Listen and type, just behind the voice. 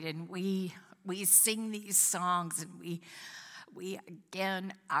And we sing these songs, and we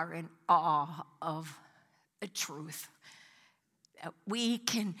again are in awe of the truth. That we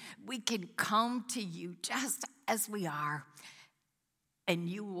can come to you just as we are, and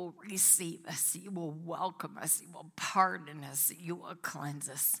you will receive us, you will welcome us, you will pardon us, you will cleanse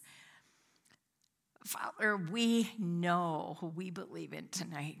us. Father, we know who we believe in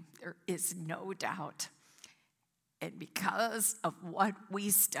tonight. There is no doubt. And because of what we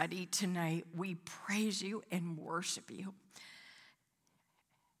study tonight, we praise you and worship you.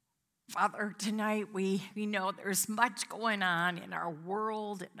 Father, tonight we know there's much going on in our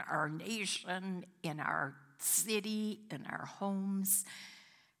world, in our nation, in our city, in our homes.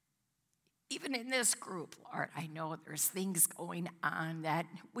 Even in this group, Lord, I know there's things going on that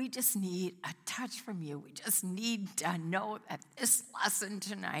we just need a touch from you. We just need to know that this lesson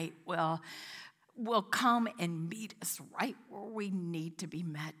tonight will come and meet us right where we need to be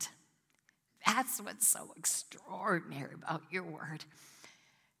met. That's what's so extraordinary about your word.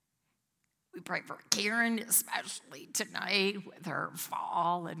 We pray for Karen, especially tonight with her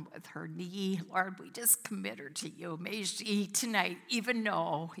fall and with her knee. Lord, we just commit her to you. May she tonight, even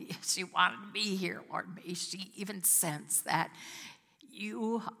though she wanted to be here, Lord, may she even sense that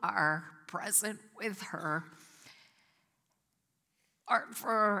you are present with her. Lord,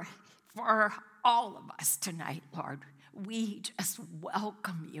 for all of us tonight, Lord, we just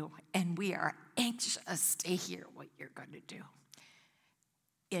welcome you, and we are anxious to hear what you're going to do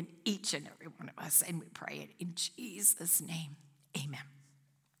in each and every one of us, and we pray it in Jesus' name. Amen.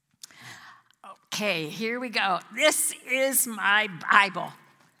 Okay, here we go. This is my Bible.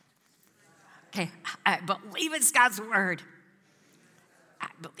 Okay, I believe it's God's word. I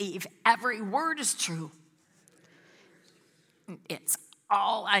believe every word is true. It's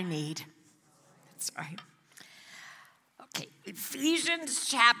all I need. That's right. Okay, Ephesians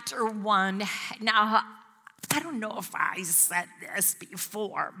chapter 1. Now, I don't know if I said this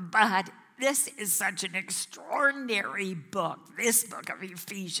before, but this is such an extraordinary book, this book of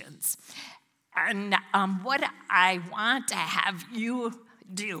Ephesians. And what I want to have you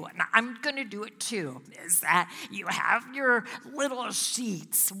do, and I'm going to do it too, is that you have your little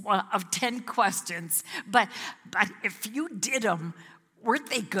sheets of 10 questions, but if you did them, weren't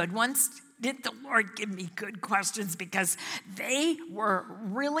they good ones? Did the Lord give me good questions? Because they were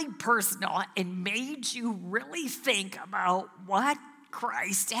really personal and made you really think about what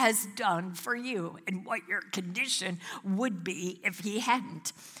Christ has done for you and what your condition would be if he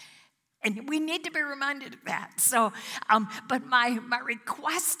hadn't. And we need to be reminded of that. So, but my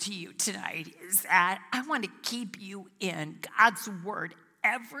request to you tonight is that I want to keep you in God's word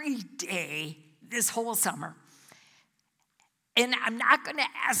every day this whole summer. And I'm not going to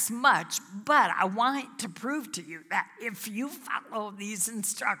ask much, but I want to prove to you that if you follow these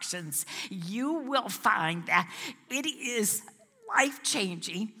instructions, you will find that it is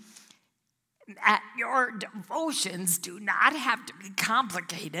life-changing, that your devotions do not have to be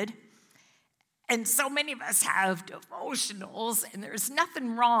complicated. And so many of us have devotionals, and there's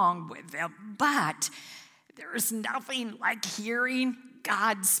nothing wrong with them, but there's nothing like hearing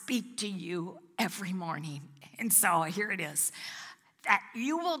God speak to you every morning. And so here it is, that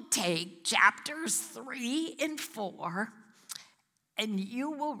you will take chapters 3 and 4, and you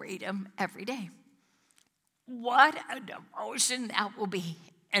will read them every day. What a devotion that will be.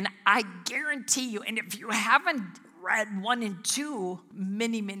 And I guarantee you, and if you haven't read 1 and 2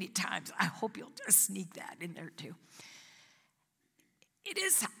 many, many times, I hope you'll just sneak that in there too. It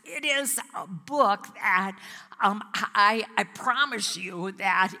is a book that I promise you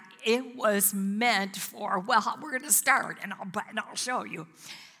that it was meant for, well, we're going to start, and I'll show you.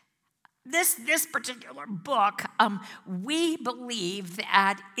 This particular book, we believe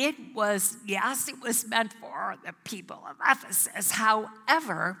that it was meant for the people of Ephesus.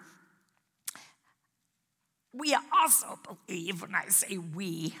 However, we also believe, when I say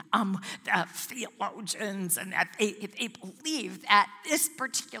we, the theologians, and that they believe that this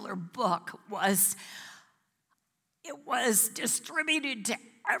particular book was distributed to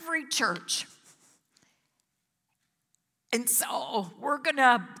every church. And so we're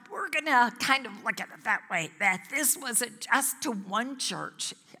gonna kind of look at it that way, that this wasn't just to one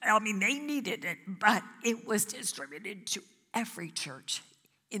church. I mean, they needed it, but it was distributed to every church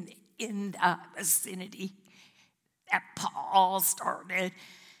in the vicinity that Paul started.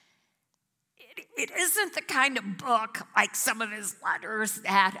 It isn't the kind of book like some of his letters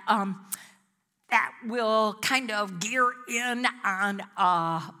that will kind of gear in on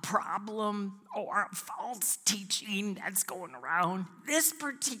a problem or a false teaching that's going around. This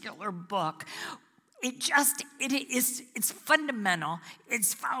particular book it's fundamental,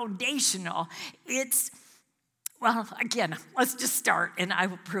 it's foundational, well, again, let's just start and I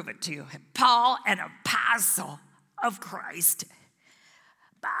will prove it to you. Paul, an apostle of Christ,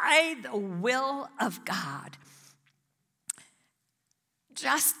 by the will of God.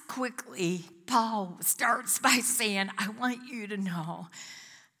 Just quickly, Paul starts by saying, I want you to know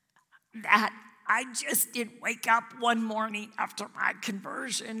that I just didn't wake up one morning after my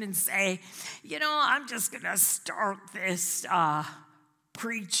conversion and say, I'm just going to start this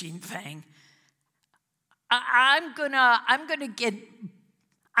preaching thing. I'm gonna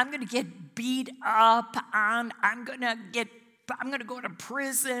get beat up on. I'm gonna go to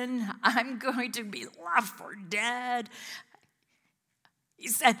prison. I'm going to be left for dead. He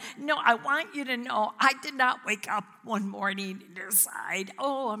said, no, I want you to know I did not wake up one morning and decide,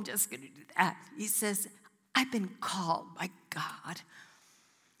 I'm just going to do that. He says, I've been called by God.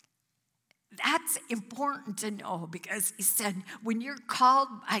 That's important to know because he said, when you're called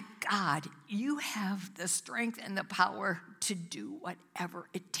by God, you have the strength and the power to do whatever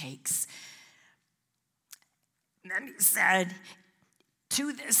it takes. And then he said,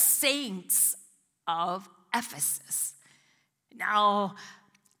 to the saints of Ephesus. Now,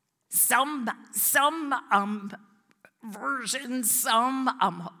 some versions,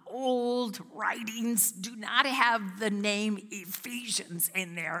 some old writings do not have the name Ephesians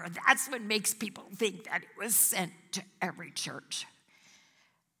in there. That's what makes people think that it was sent to every church.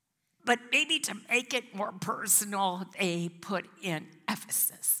 But maybe to make it more personal, they put in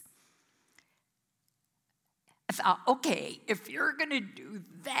Ephesus. I thought, okay, if you're going to do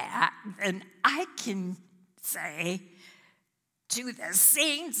that, then I can say to the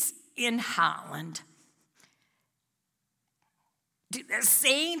saints in Holland, to the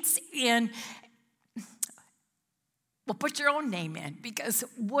saints put your own name in, because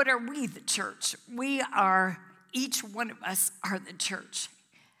what are we, the church? Each one of us are the church.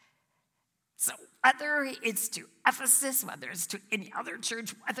 So whether it's to Ephesus, whether it's to any other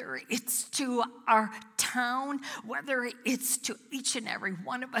church, whether it's to our town, whether it's to each and every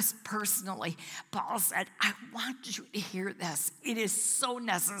one of us personally, Paul said, I want you to hear this. It is so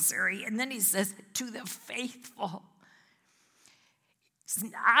necessary. And then he says, to the faithful. He's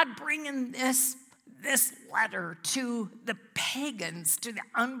not bringing this letter to the pagans, to the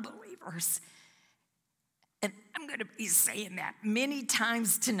unbelievers. And I'm going to be saying that many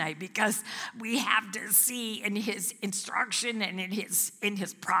times tonight because we have to see in his instruction and in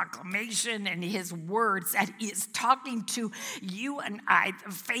his proclamation and his words that he is talking to you and I,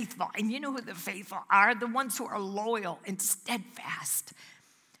 the faithful. And you know who the faithful are? The ones who are loyal and steadfast.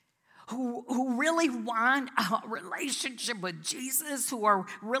 Who really want a relationship with Jesus, who are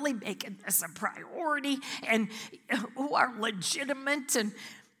really making this a priority, and who are legitimate. And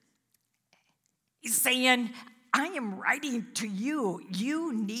he's saying, I am writing to you.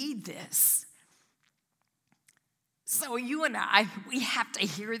 You need this. So you and I, we have to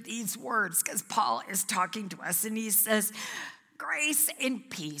hear these words because Paul is talking to us, and he says, grace and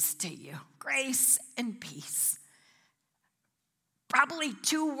peace to you. Grace and peace. Probably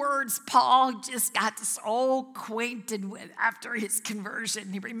 2 words Paul just got so acquainted with after his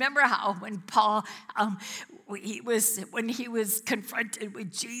conversion. You remember how when Paul, when he was confronted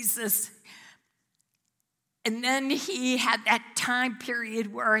with Jesus, and then he had that time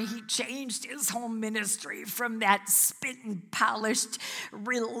period where he changed his whole ministry from that spit and polished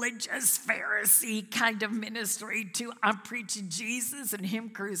religious Pharisee kind of ministry to I'm preaching Jesus and him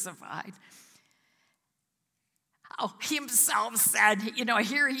crucified. He himself said,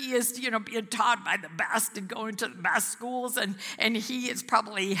 here he is, being taught by the best and going to the best schools, and he is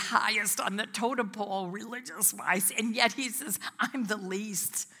probably highest on the totem pole religious-wise, and yet he says, I'm the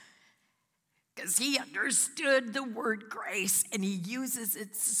least. Because he understood the word grace, and he uses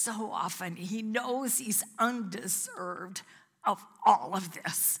it so often. He knows he's undeserved of all of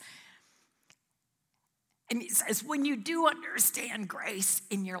this. And he says, when you do understand grace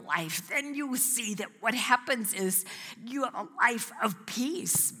in your life, then you see that what happens is you have a life of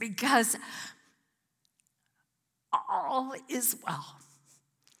peace because all is well.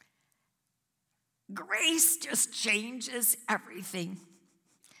 Grace just changes everything.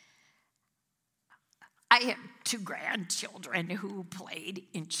 I have 2 grandchildren who played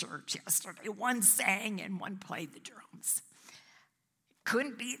in church yesterday. One sang and one played the drums.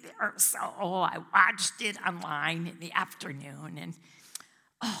 Couldn't be there, so I watched it online in the afternoon, and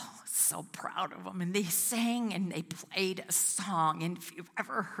so proud of them. And they sang and they played a song, and if you've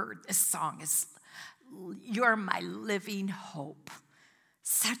ever heard this song, it's You're My Living Hope.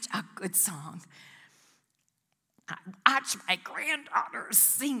 Such a good song. I watched my granddaughter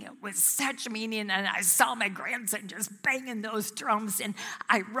sing it with such meaning, and I saw my grandson just banging those drums, and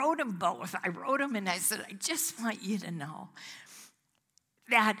I wrote them both. I wrote them, and I said, I just want you to know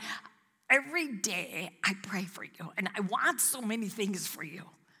that every day I pray for you, and I want so many things for you.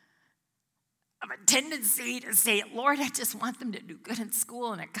 I have a tendency to say, Lord, I just want them to do good in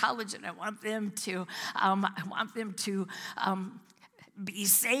school and at college, and I want them to be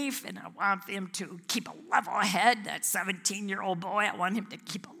safe, and I want them to keep a level head. That 17-year-old boy, I want him to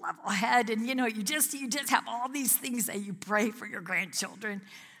keep a level head. And you just have all these things that you pray for your grandchildren.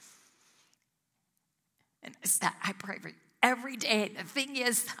 And I pray for you every day. The thing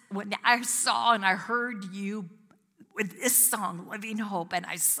is, when I saw and I heard you with this song, Living Hope, and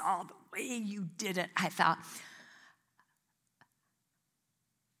I saw the way you did it, I thought,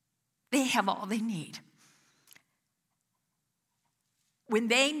 they have all they need. When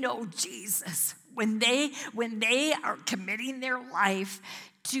they know Jesus, when they are committing their life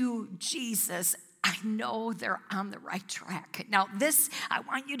to Jesus, I know they're on the right track. Now I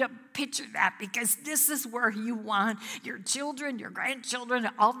want you to picture that, because this is where you want your children, your grandchildren,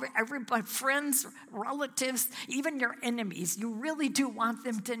 everybody, friends, relatives, even your enemies. You really do want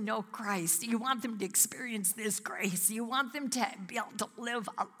them to know Christ. You want them to experience this grace. You want them to be able to live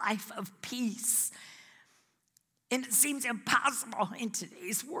a life of peace. And it seems impossible in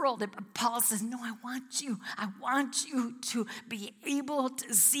today's world. But Paul says, no, I want you to be able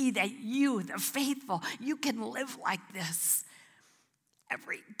to see that you, the faithful, you can live like this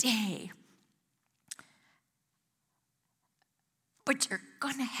every day. But you're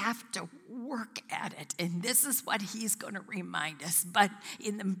going to have to work at it. And this is what he's going to remind us. But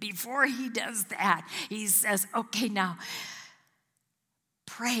before he does that, he says, okay, now,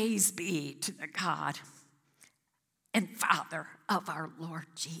 praise be to the God and Father of our Lord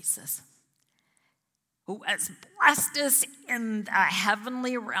Jesus, who has blessed us in the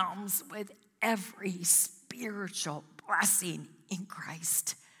heavenly realms with every spiritual blessing in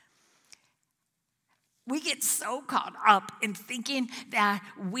Christ. We get so caught up in thinking that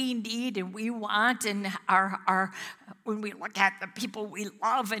we need and we want, and when we look at the people we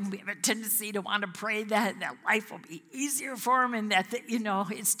love, and we have a tendency to want to pray that life will be easier for them, and that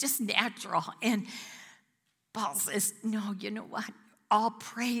it's just natural. And Paul says, no, you know what? All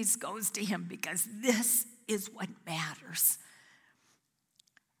praise goes to him, because this is what matters.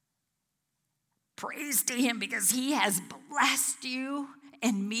 Praise to him because he has blessed you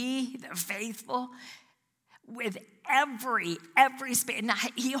and me, the faithful, with every spirit. Now,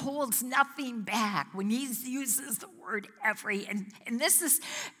 he holds nothing back when he uses the word every. And this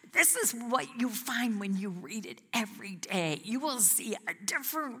is what you find when you read it every day. You will see a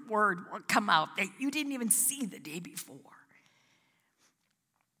different word will come out that you didn't even see the day before.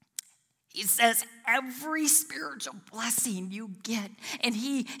 He says every spiritual blessing you get, and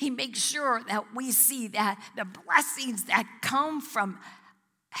he makes sure that we see that the blessings that come from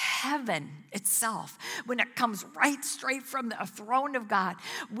heaven itself, when it comes right straight from the throne of God,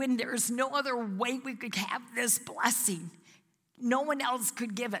 when there's no other way we could have this blessing, no one else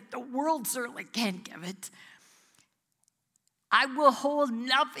could give it. The world certainly can't give it. I will hold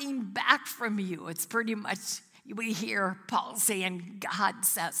nothing back from you. It's pretty much, we hear Paul saying, God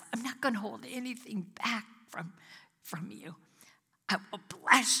says, I'm not going to hold anything back from you. I will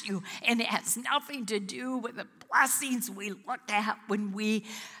bless you. And it has nothing to do with the blessings we look at when we,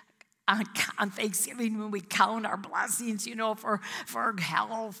 on Thanksgiving, when we count our blessings, for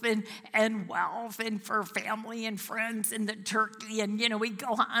health and wealth, and for family and friends, and the turkey, and, we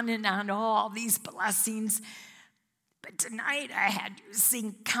go on and on, all these blessings. But tonight I had you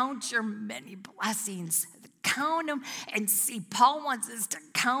sing, count your many blessings. Count them and see. Paul wants us to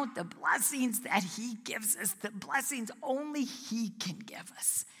count the blessings that he gives us, the blessings only he can give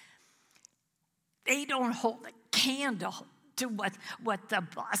us. They don't hold a candle to what the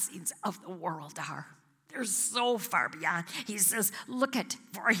blessings of the world are. They're so far beyond. He says, look at,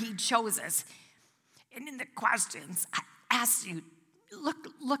 for he chose us. And in the questions, I asked you,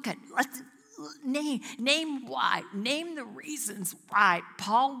 look at, let's name why. Name the reasons why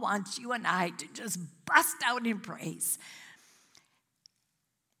Paul wants you and I to just bust out in praise.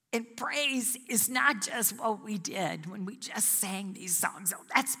 And praise is not just what we did when we just sang these songs. Oh,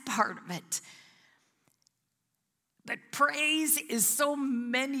 that's part of it. But praise is so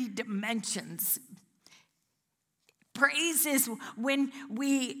many dimensions. Praise is when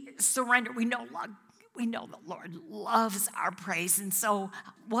we surrender. We know the Lord loves our praise. And so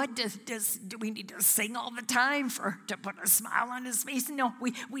what do we need to sing all the time to put a smile on his face? No,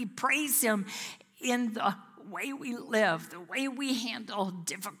 we praise him in the way we live, the way we handle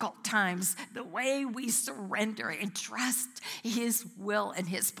difficult times, the way we surrender and trust his will and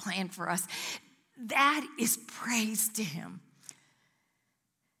his plan for us, that is praise to him.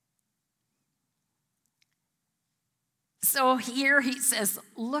 So here he says,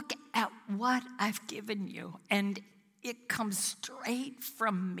 look at what I've given you. And it comes straight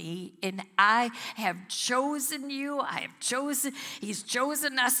from me. And I have chosen you. He's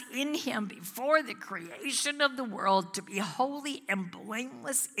chosen us in him before the creation of the world to be holy and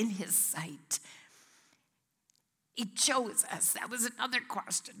blameless in his sight. He chose us. That was another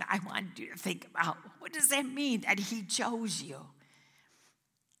question I wanted you to think about. What does that mean that he chose you?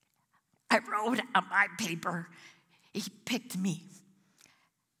 I wrote on my paper, he picked me.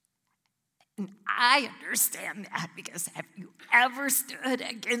 And I understand that because have you ever stood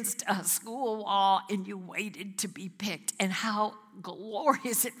against a school wall and you waited to be picked? And how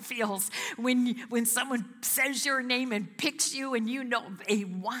glorious it feels when someone says your name and picks you and you know they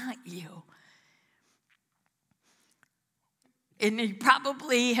want you. And you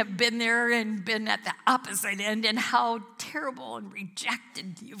probably have been there and been at the opposite end, and how terrible and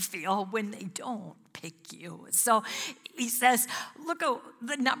rejected you feel when they don't pick you. So he says, look,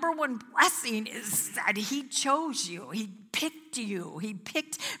 the number one blessing is that he chose you. He picked you. He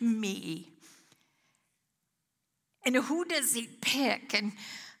picked me. And who does he pick? And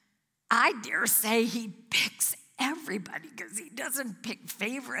I dare say he picks everybody because he doesn't pick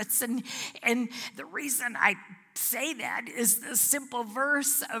favorites. And the reason I say that is the simple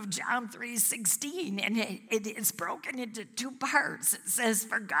verse of John 3:16, and it is broken into two parts. It says,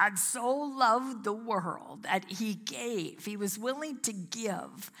 for God so loved the world that he gave. He was willing to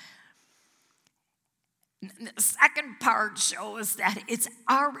give. And the second part shows that it's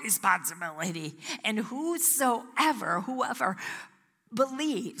our responsibility. And whoever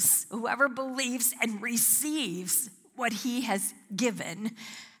believes and receives what he has given,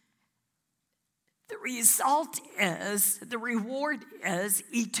 the reward is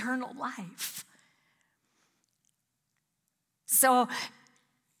eternal life. So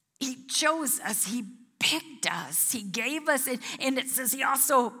he chose us, he picked us, he gave us it, and it says he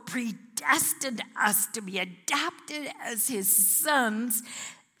also predestined us to be adopted as his sons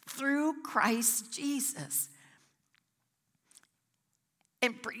through Christ Jesus.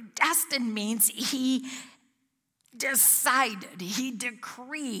 And predestined means he decided, he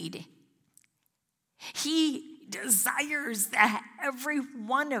decreed. He desires that every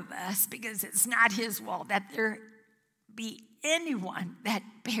one of us, because it's not his will, that there be anyone that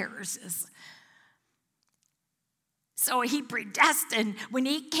perishes. So he predestined when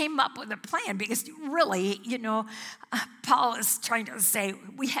he came up with a plan, because really, Paul is trying to say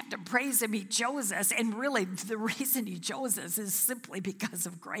we have to praise him. He chose us, and really the reason he chose us is simply because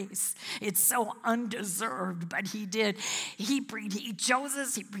of grace. It's so undeserved, but he did. He chose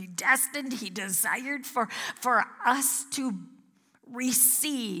us, he predestined, he desired for us to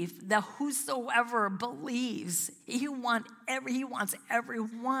receive the whosoever believes. He wants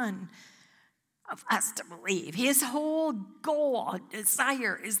everyone of us to believe. His whole goal,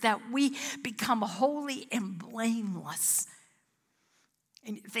 desire is that we become holy and blameless.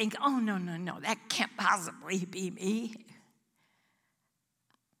 And you think, oh, no, that can't possibly be me.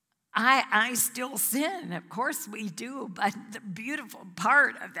 I still sin, of course we do, but the beautiful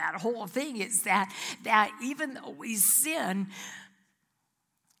part of that whole thing is that even though we sin,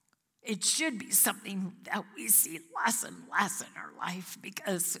 it should be something that we see less and less in our life,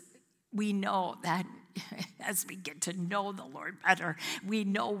 because we know that as we get to know the Lord better, we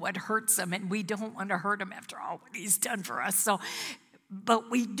know what hurts him, and we don't want to hurt him after all what he's done for us.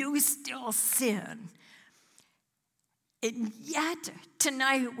 But we do still sin. And yet,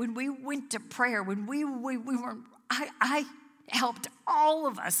 tonight, when we went to prayer, when we were, I helped all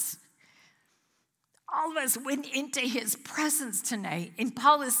of us. All of us went into his presence tonight. And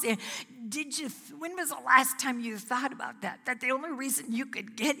Paul is saying, when was the last time you thought about that? That the only reason you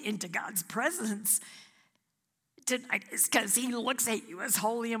could get into God's presence tonight is because he looks at you as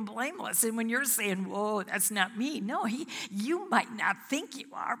holy and blameless. And when you're saying, whoa, that's not me. No, you might not think you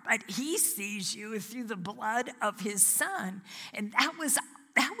are, but he sees you through the blood of his son. And that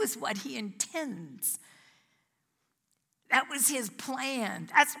was what he intends. That was his plan.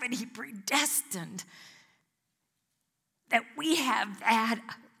 That's what he predestined. That we have that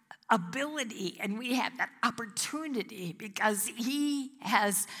ability and we have that opportunity because he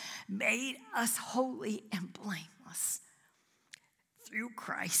has made us holy and blameless through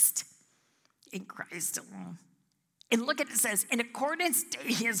Christ, in Christ alone. And look at it, says, in accordance to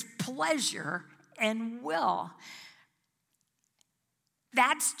his pleasure and will.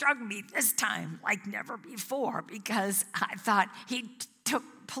 That struck me this time like never before, because I thought he took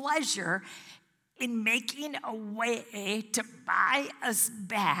pleasure in making a way to buy us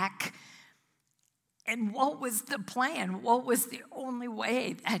back. And what was the plan? What was the only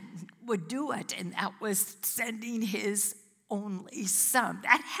way that would do it? And that was sending his only son.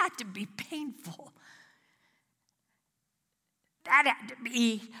 That had to be painful. That had to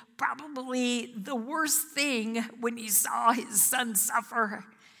be probably the worst thing when he saw his son suffer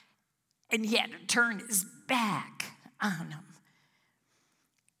and he had to turn his back on him.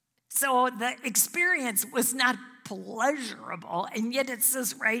 So the experience was not pleasurable, and yet it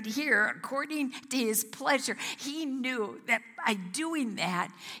says right here, according to his pleasure, he knew that by doing that,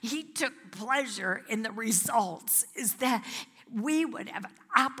 he took pleasure in the results, is that we would have an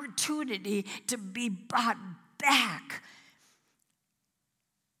opportunity to be brought back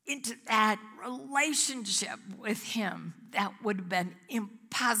into that relationship with him that would have been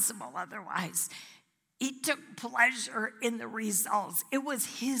impossible otherwise. He took pleasure in the results. It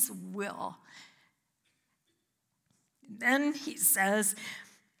was his will. Then he says,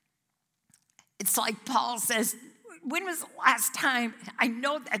 it's like Paul says, when was the last time, I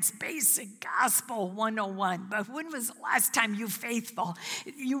know that's basic gospel 101, but when was the last time you faithful?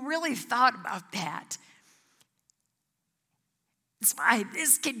 You really thought about that. That's why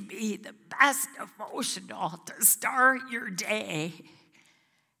this can be the best devotional to start your day,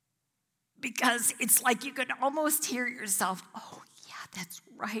 because it's like you can almost hear yourself, oh yeah, that's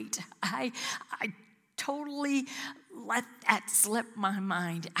right. I totally let that slip my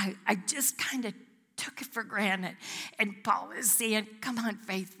mind. I just kind of took it for granted. And Paul is saying, come on,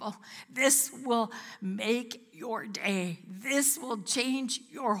 faithful. This will make your day. This will change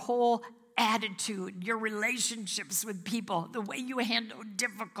your whole attitude, your relationships with people, the way you handle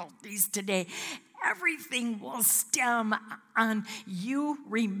difficulties today. Everything will stem on you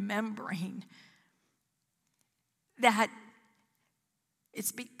remembering that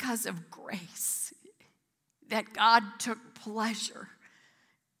it's because of grace that God took pleasure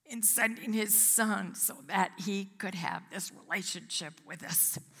in sending his son so that he could have this relationship with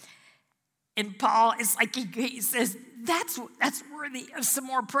us. And Paul is like, he says, that's worthy of some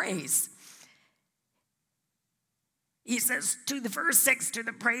more praise. He says, to the verse 6, to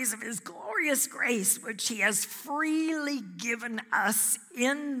the praise of his glorious grace, which he has freely given us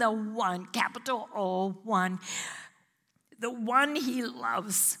in the one, capital O, one, the one he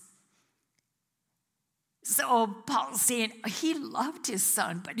loves. So Paul's saying he loved his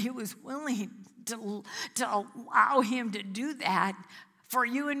son, but he was willing to allow him to do that for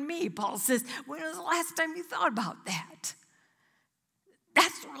you and me. Paul says, when was the last time you thought about that?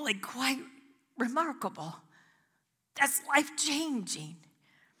 That's really quite remarkable. That's life-changing.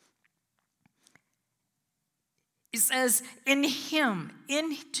 He says, in him,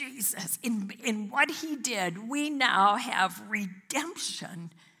 in Jesus, in what he did, we now have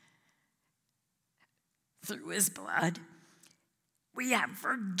redemption through his blood. We have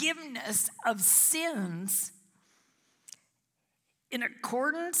forgiveness of sins in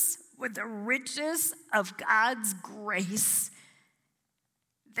accordance with the riches of God's grace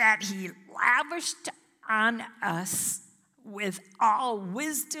that he lavished on us with all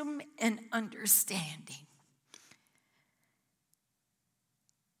wisdom and understanding.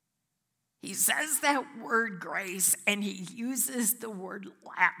 He says that word grace, and he uses the word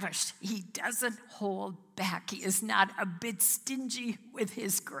lavish. He doesn't hold back. He is not a bit stingy with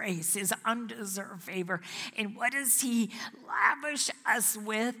his grace, his undeserved favor. And what does he lavish us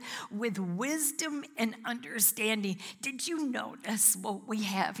with? With wisdom and understanding. Did you notice what we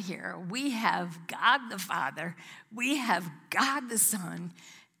have here? We have God the Father, we have God the Son,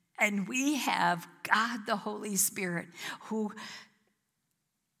 and we have God the Holy Spirit, who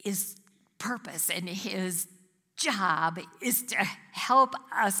is purpose and his job is to help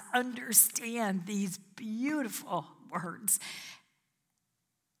us understand these beautiful words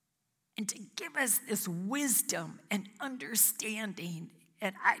and to give us this wisdom and understanding,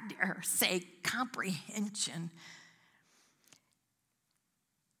 and I dare say comprehension.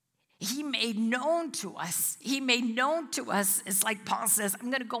 He made known to us, it's like Paul says,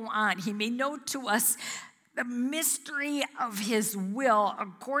 I'm going to go on. He made known to us the mystery of his will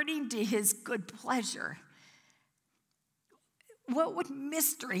according to his good pleasure. What would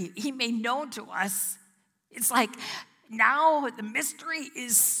mystery? He made known to us. It's like now the mystery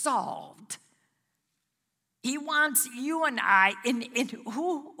is solved. He wants you and I,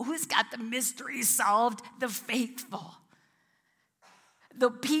 who's got the mystery solved? The faithful. The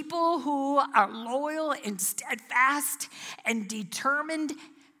people who are loyal and steadfast and determined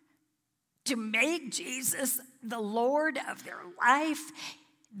to make Jesus the Lord of their life,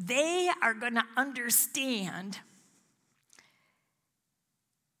 they are going to understand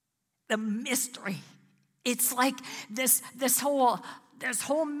the mystery. It's like this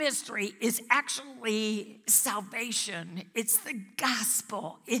whole mystery is actually salvation. It's the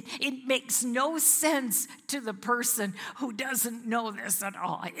gospel. It makes no sense to the person who doesn't know this at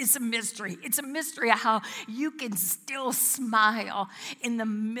all. It's a mystery. It's a mystery of how you can still smile in the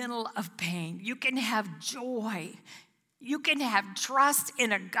middle of pain. You can have joy. You can have trust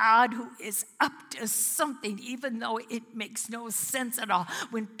in a God who is up to something, even though it makes no sense at all.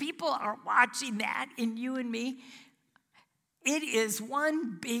 When people are watching that in you and me, it is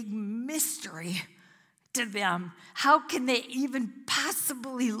one big mystery to them. How can they even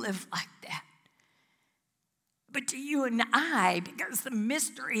possibly live like that? But to you and I, because the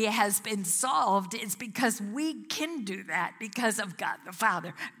mystery has been solved, it's because we can do that because of God the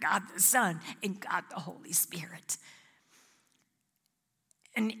Father, God the Son, and God the Holy Spirit.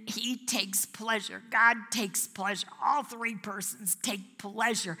 And he takes pleasure. God takes pleasure. All three persons take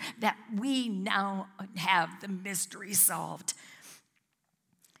pleasure that we now have the mystery solved.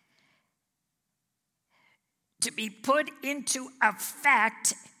 To be put into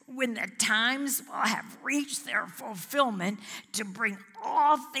effect when the times will have reached their fulfillment, to bring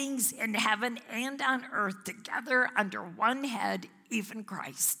all things in heaven and on earth together under one head, even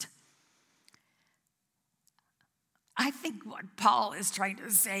Christ. I think what Paul is trying to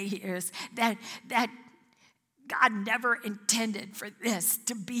say here is that God never intended for this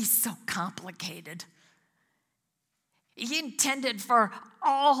to be so complicated. He intended for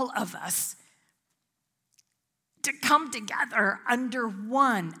all of us to come together under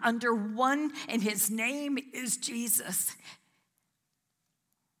one, and his name is Jesus.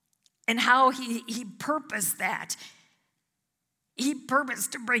 And how he purposed that. He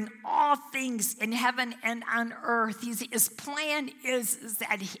purposed to bring all things in heaven and on earth. His plan is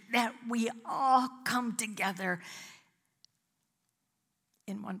that we all come together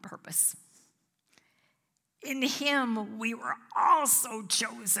in one purpose. In him we were also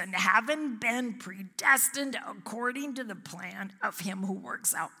chosen, having been predestined according to the plan of him who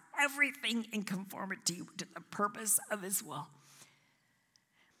works out everything in conformity to the purpose of his will.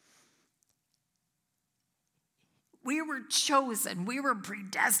 We were chosen. We were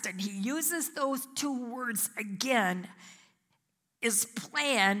predestined. He uses those two words again. His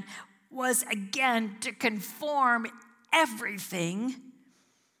plan was again to conform everything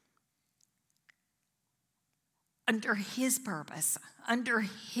under his purpose, under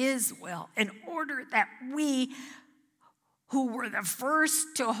his will, in order that we who were the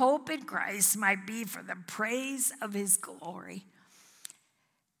first to hope in Christ might be for the praise of his glory.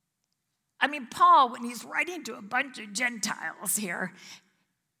 I mean, Paul, when he's writing to a bunch of Gentiles here,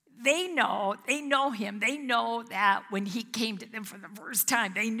 they know him. They know that when he came to them for the first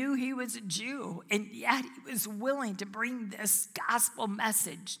time, they knew he was a Jew, and yet he was willing to bring this gospel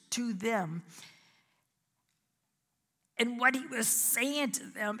message to them. And what he was saying to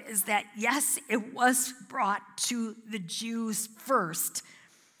them is that, yes, it was brought to the Jews first.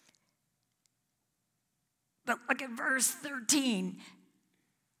 But look at verse 13.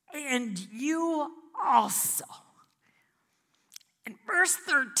 And you also. And verse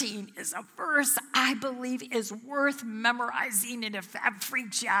 13 is a verse I believe is worth memorizing, and if that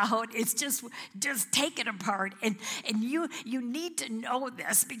freaks you out, it's just take it apart. And you need to know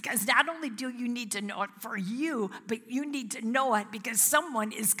this, because not only do you need to know it for you, but you need to know it because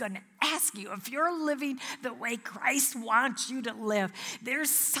someone is going to ask you. If you're living the way Christ wants you to live,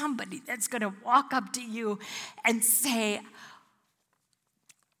 there's somebody that's going to walk up to you and say,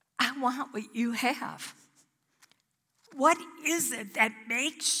 I want what you have. What is it that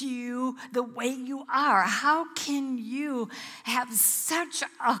makes you the way you are? How can you have such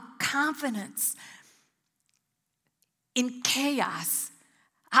a confidence in chaos?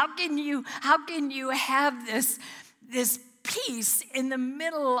 How can you have this peace in the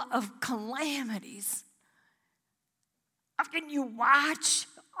middle of calamities? How can you watch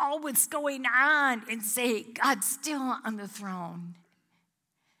all what's going on and say, God's still on the throne?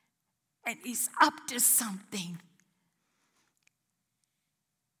 And he's up to something.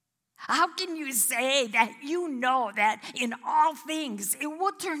 How can you say that you know that in all things it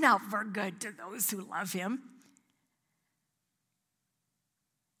will turn out for good to those who love him?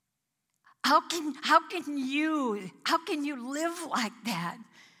 How can you live like that?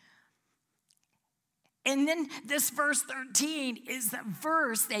 And then this verse 13 is the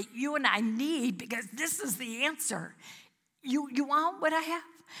verse that you and I need, because this is the answer. You want what I have?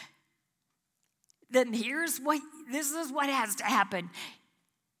 Then this is what has to happen.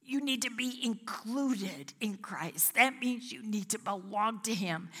 You need to be included in Christ. That means you need to belong to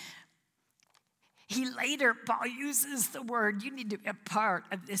him. Paul uses the word, you need to be a part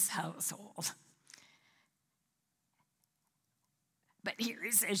of this household. But here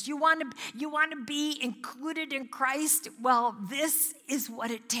he says, you want to be included in Christ? Well, this is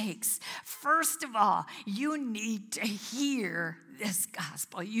what it takes. First of all, you need to hear this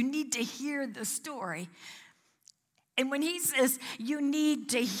gospel. You need to hear the story. And when he says you need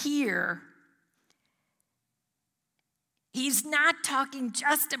to hear, he's not talking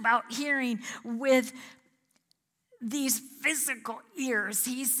just about hearing with these physical ears.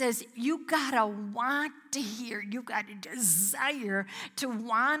 He says you gotta want to hear. You gotta desire to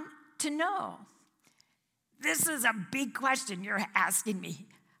want to know. This is a big question you're asking me.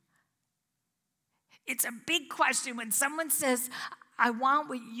 It's a big question when someone says, I want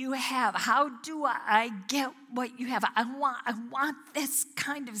what you have. How do I get what you have? I want this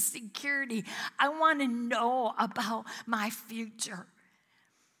kind of security. I want to know about my future.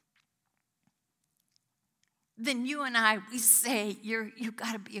 Then you and I, we say you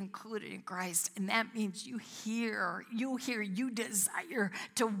got to be included in Christ. And that means you desire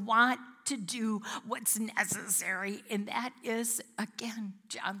to want to do what's necessary. And that is, again,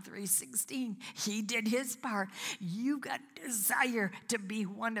 John 3:16. He did his part. You got desire to be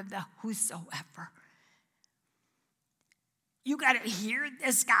one of the whosoever. You got to hear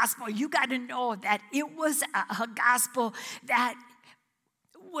this gospel. You got to know that it was a gospel that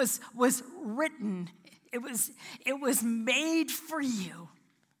was written. It was made for you.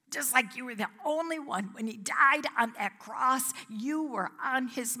 Just like you were the only one. When he died on that cross, you were on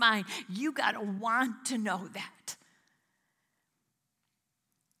his mind. You got to want to know that.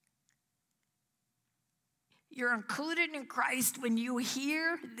 You're included in Christ when you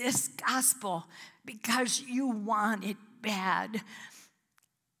hear this gospel because you want it bad.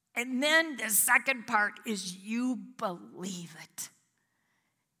 And then the second part is you believe it.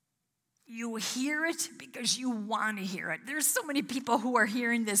 You hear it because you want to hear it. There's so many people who are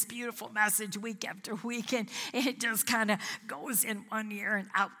hearing this beautiful message week after week, and it just kind of goes in one ear and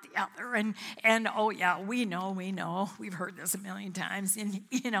out the other. And oh yeah, we know. We've heard this a million times. And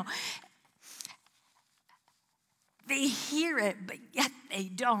they hear it, but yet they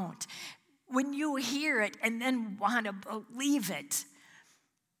don't. When you hear it and then want to believe it,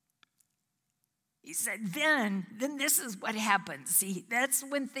 he said, then this is what happens. See, that's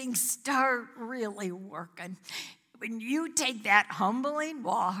when things start really working. When you take that humbling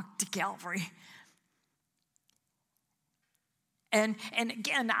walk to Calvary. And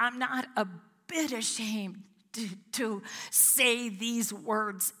again, I'm not a bit ashamed to say these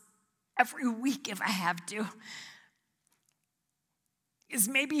words every week if I have to. Because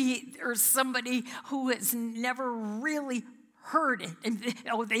maybe there's somebody who has never really heard it. And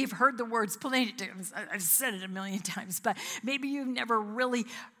they've heard the words plenty of times. I've said it a million times, but maybe you've never really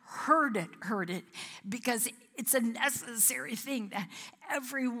heard it because it's a necessary thing that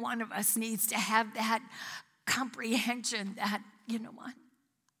every one of us needs to have that comprehension that, you know what?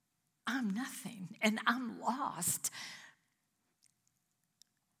 I'm nothing and I'm lost.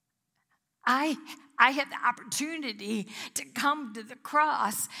 I have the opportunity to come to the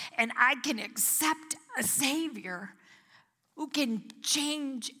cross and I can accept a Savior who can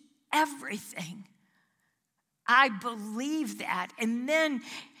change everything. I believe that. And then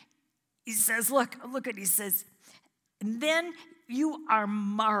he says, look what he says. And then you are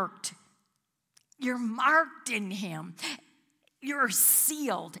marked. You're marked in him. You're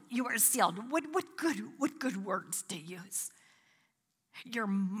sealed. You are sealed. What good words to use? You're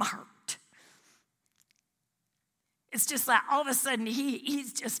marked. It's just like all of a sudden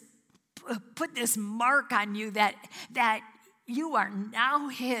he's just put this mark on you that you are now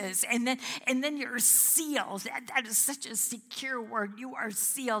his, and then you're sealed. That is such a secure word. You are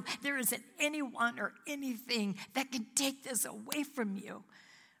sealed. There isn't anyone or anything that can take this away from you.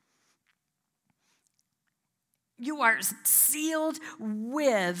 You are sealed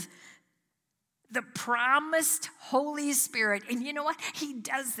with the promised Holy Spirit. And you know what? He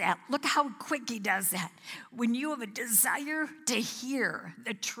does that. Look how quick he does that. When you have a desire to hear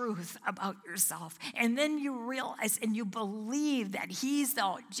the truth about yourself, and then you realize and you believe that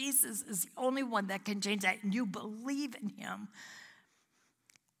Jesus is the only one that can change that, and you believe in him.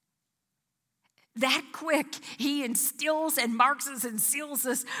 That quick, he instills and marks us and seals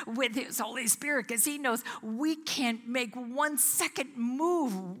us with his Holy Spirit because he knows we can't make 1 second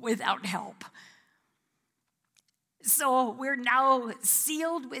move without help. So we're now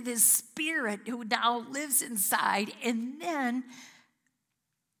sealed with his Spirit who now lives inside. And then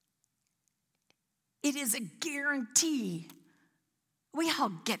it is a guarantee We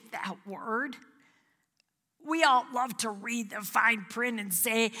all get that word. We all love to read the fine print and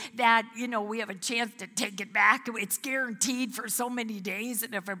say that, we have a chance to take it back. It's guaranteed for so many days,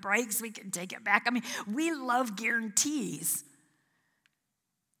 and if it breaks, we can take it back. I mean, we love guarantees.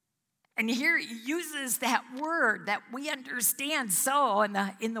 And here he uses that word that we understand so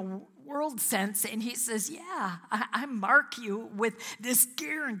in the world sense, and he says, yeah, I mark you with this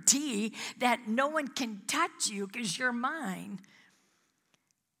guarantee that no one can touch you because you're mine.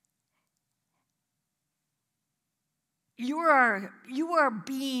 You are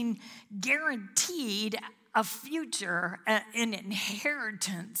being guaranteed a future, an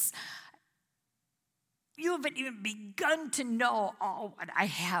inheritance. You haven't even begun to know all what I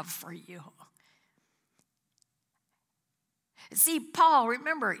have for you. See, Paul,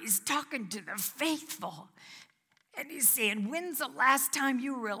 remember, he's talking to the faithful. And he's saying, when's the last time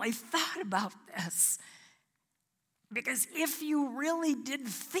you really thought about this? Because if you really did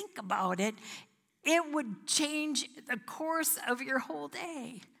think about it, it would change the course of your whole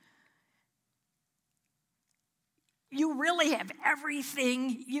day. You really have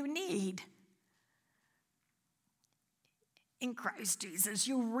everything you need in Christ Jesus.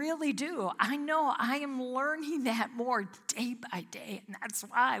 You really do. I know I am learning that more day by day. And that's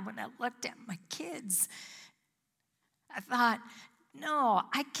why when I looked at my kids, I thought, no,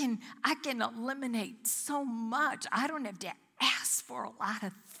 I can eliminate so much. I don't have to ask for a lot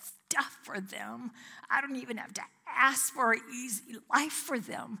of stuff for them. I don't even have to ask for an easy life for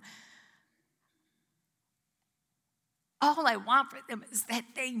them. All I want for them is that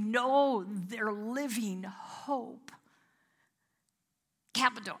they know their living hope.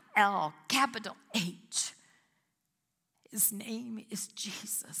 Capital L, capital H. His name is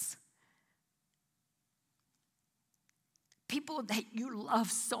Jesus. People that you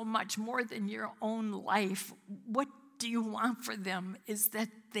love so much more than your own life, what do you want for them is that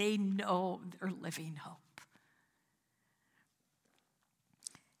they know their living hope.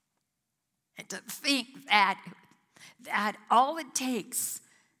 And to think that all it takes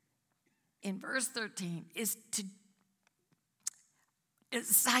in verse 13 is to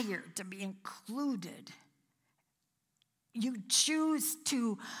desire to be included. You choose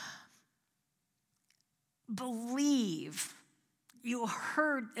to believe. You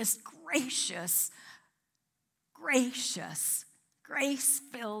heard this gracious,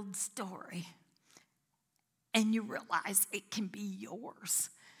 grace-filled story, and you realize it can be yours.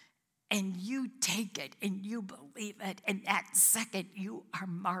 And you take it and you believe it, and that second you are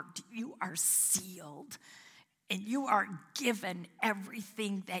marked, you are sealed. And you are given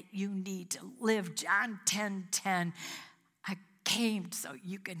everything that you need to live. John 10:10, I came so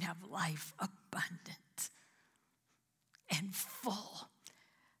you can have life abundant and full,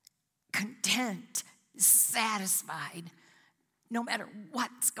 content, satisfied, no matter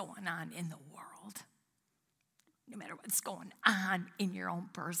what's going on in the world, no matter what's going on in your own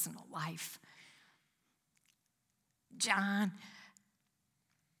personal life. John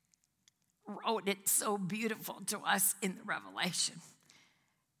wrote it so beautiful to us in the Revelation.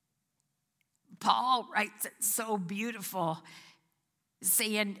 Paul writes it so beautiful,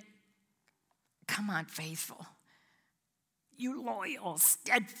 saying, come on, faithful, you loyal,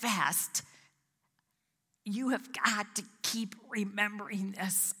 steadfast, you have got to keep remembering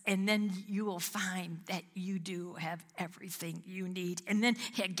this, and then you will find that you do have everything you need. And then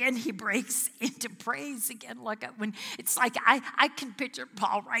again, he breaks into praise again. Look at when it's like I can picture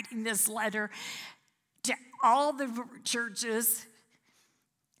Paul writing this letter to all the churches,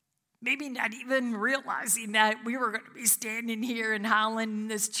 maybe not even realizing that we were going to be standing here in Holland in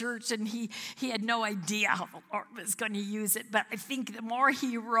this church, and he had no idea how the Lord was going to use it. But I think the more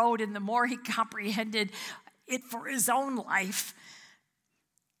he wrote and the more he comprehended it for his own life,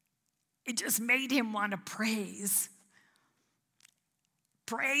 it just made him want to praise.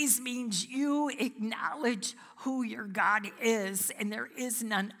 Praise means you acknowledge who your God is, and there is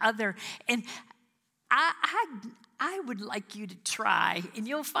none other. And I would like you to try, and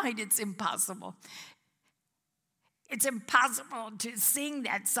you'll find it's impossible. It's impossible to sing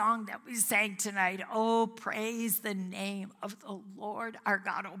that song that we sang tonight. Oh, praise the name of the Lord our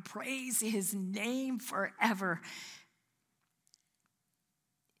God. Oh, praise his name forever.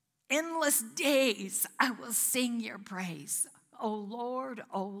 Endless days I will sing your praise. Oh, Lord,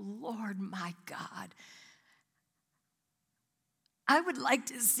 my God. I would like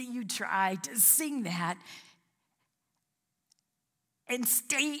to see you try to sing that and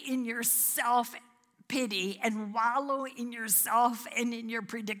stay in your self-pity and wallow in yourself and in your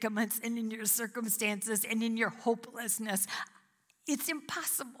predicaments and in your circumstances and in your hopelessness. It's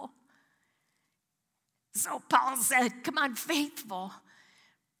impossible. So Paul said, come on, faithful.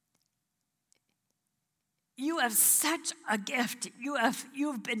 You have such a gift.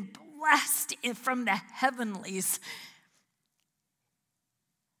 You've been blessed from the heavenlies.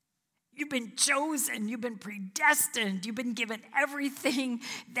 You've been chosen. You've been predestined. You've been given everything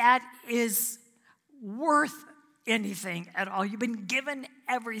that is worth anything at all. You've been given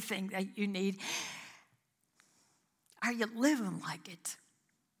everything that you need. Are you living like it?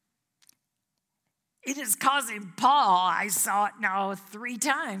 It is causing Paul, I saw it now 3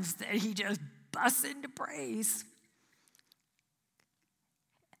 times, that he just busts into praise.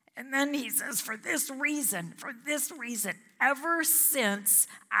 And then he says, for this reason, ever since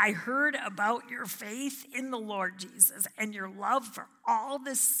I heard about your faith in the Lord Jesus and your love for all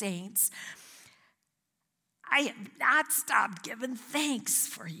the saints, I have not stopped giving thanks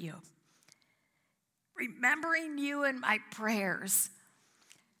for you, remembering you in my prayers.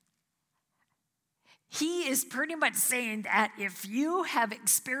 He is pretty much saying that if you have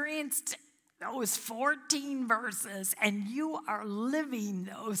experienced those 14 verses and you are living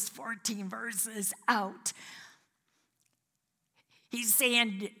those 14 verses out, he's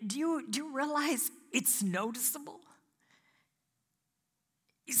saying, do you realize it's noticeable?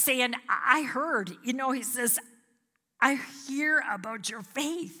 He's saying, I heard, he says, I hear about your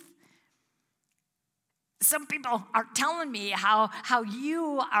faith. Some people are telling me how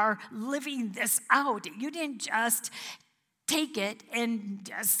you are living this out. You didn't just take it and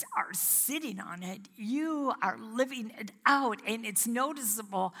just are sitting on it. You are living it out, and it's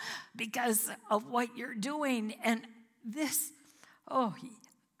noticeable because of what you're doing. And this,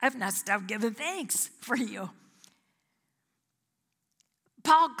 I've not stopped giving thanks for you.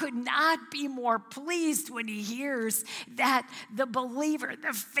 Paul could not be more pleased when he hears that the believer,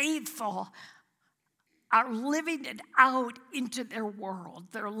 the faithful, are living it out into their world,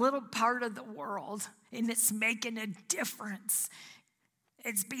 their little part of the world, and it's making a difference.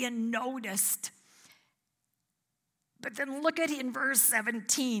 It's being noticed. But then look at it in verse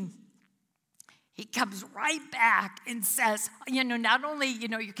 17. He comes right back and says, not only,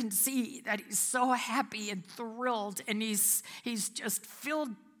 you can see that he's so happy and thrilled and he's just filled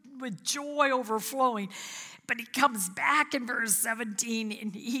with joy overflowing. But he comes back in verse 17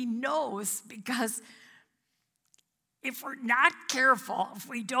 and he knows, because if we're not careful, if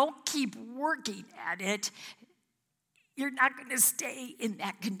we don't keep working at it, you're not going to stay in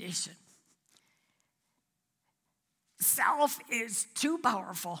that condition. Self is too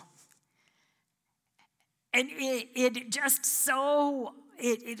powerful. And it just so,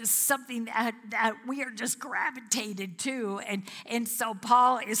 it is something that we are just gravitated to. And so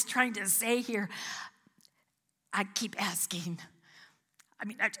Paul is trying to say here, I keep asking.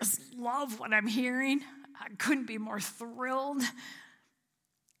 I just love what I'm hearing. I couldn't be more thrilled.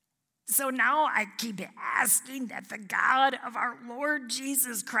 So now I keep asking that the God of our Lord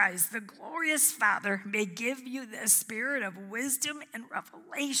Jesus Christ, the glorious Father, may give you the spirit of wisdom and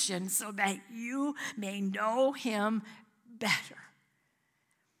revelation so that you may know him better.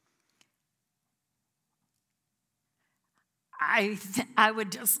 I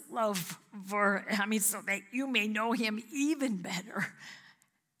would just love so that you may know him even better.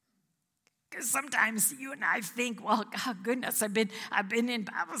 Because sometimes you and I think, well, God, goodness, I've been in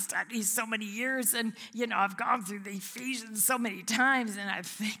Bible studies so many years, and I've gone through the Ephesians so many times, and I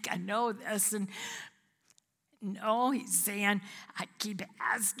think I know this. And no, he's saying, I keep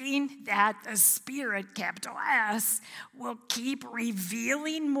asking that the Spirit, capital S, will keep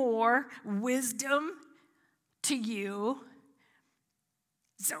revealing more wisdom to you,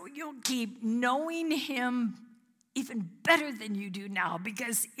 so you'll keep knowing him even better than you do now,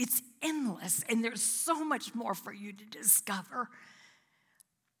 because it's endless and there's so much more for you to discover.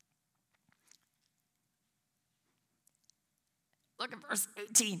 Look at verse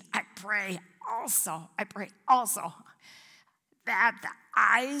 18. I pray also that the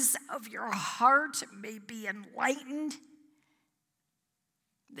eyes of your heart may be enlightened.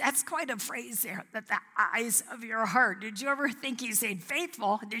 That's quite a phrase there, that the eyes of your heart. Did you ever think he's saying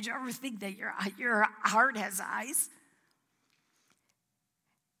faithful? Did you ever think that your heart has eyes?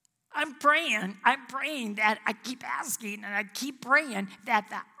 I'm praying that I keep asking and I keep praying that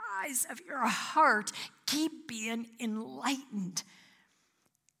the eyes of your heart keep being enlightened.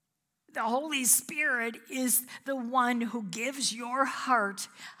 The Holy Spirit is the one who gives your heart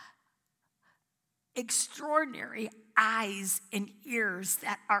extraordinary eyes and ears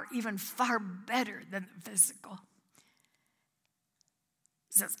that are even far better than the physical.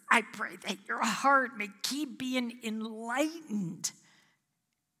 It says, I pray that your heart may keep being enlightened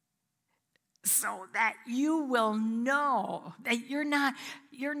so that you will know that you're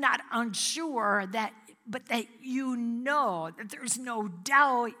not unsure, that but that you know, that there's no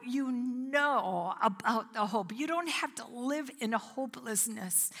doubt, you know about the hope. You don't have to live in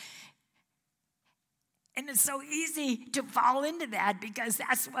hopelessness. And it's so easy to fall into that because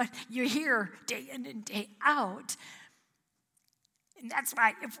that's what you hear day in and day out. And that's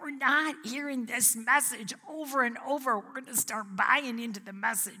why if we're not hearing this message over and over, we're going to start buying into the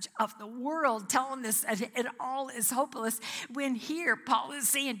message of the world telling us that it all is hopeless. When here, Paul is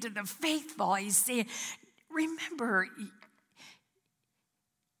saying to the faithful, he's saying, remember,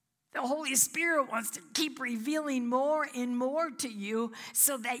 the Holy Spirit wants to keep revealing more and more to you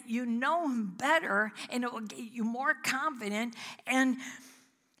so that you know him better, and it will get you more confident, and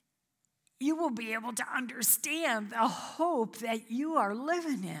you will be able to understand the hope that you are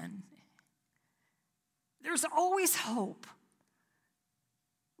living in. There's always hope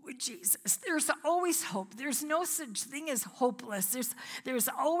with Jesus. There's always hope. There's no such thing as hopeless. There's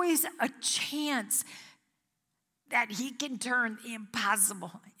always a chance that he can turn the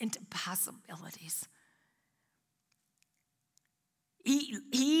impossible into possibilities.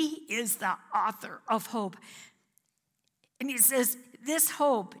 He is the author of hope. And he says, this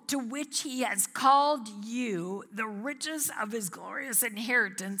hope to which he has called you, the riches of his glorious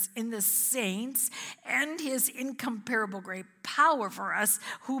inheritance in the saints, and his incomparable great power for us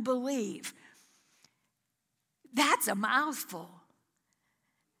who believe. That's a mouthful.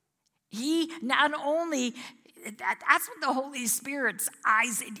 He not only, that's what the Holy Spirit's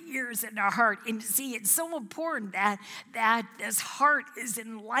eyes and ears and our heart. And see, it's so important that this heart is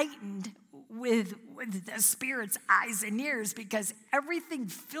enlightened with the Spirit's eyes and ears, because everything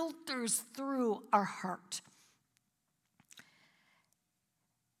filters through our heart.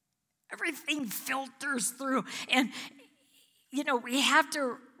 Everything filters through. And, we have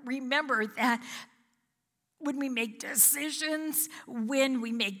to remember that when we make decisions, when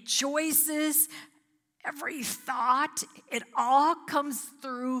we make choices, every thought, it all comes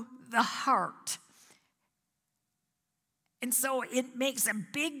through the heart. And so it makes a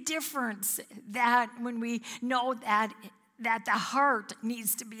big difference that when we know that the heart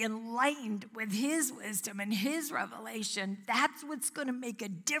needs to be enlightened with his wisdom and his revelation, that's what's going to make a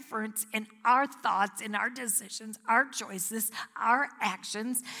difference in our thoughts, in our decisions, our choices, our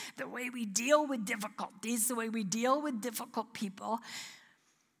actions, the way we deal with difficulties, the way we deal with difficult people,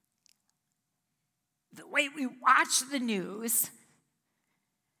 the way we watch the news,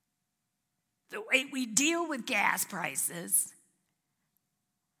 the way we deal with gas prices.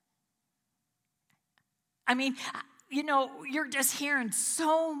 I mean, you're just hearing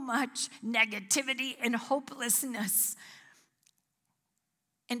so much negativity and hopelessness.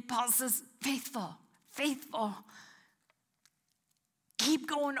 And Paul says, faithful. Keep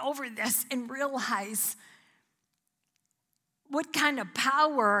going over this and realize what kind of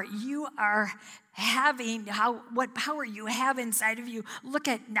power you are having, what power you have inside of you. Look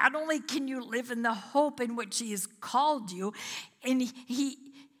at, not only can you live in the hope in which he has called you, and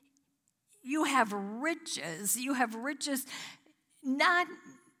you have riches. You have riches, not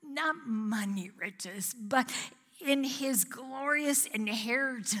money riches, but in his glorious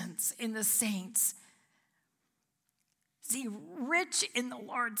inheritance in the saints. See, rich in the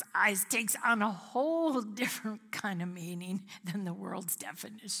Lord's eyes takes on a whole different kind of meaning than the world's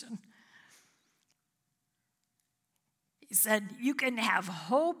definition. He said, you can have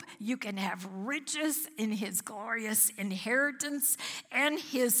hope, you can have riches in his glorious inheritance and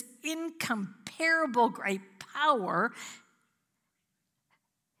his incomparable great power.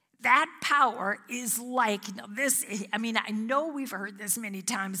 That power is like, now this, I know we've heard this many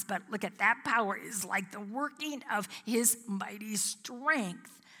times, but look at that power is like the working of his mighty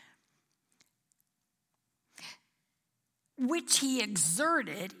strength, which he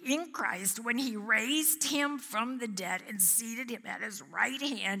exerted in Christ when he raised him from the dead and seated him at his right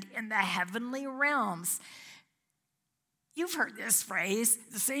hand in the heavenly realms. You've heard this phrase,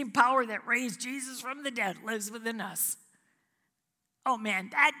 the same power that raised Jesus from the dead lives within us. Oh man,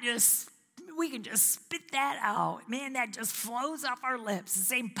 we can just spit that out. Man, that just flows off our lips. The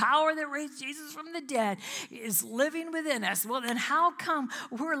same power that raised Jesus from the dead is living within us. Well, then how come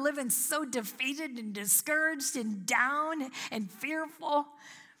we're living so defeated and discouraged and down and fearful?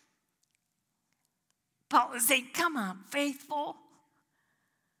 Paul is saying, come on, faithful.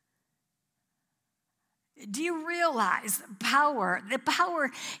 Do you realize the power,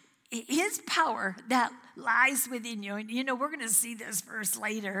 his power that lies within you? And we're going to see this verse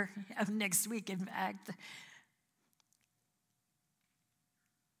later, next week, in fact.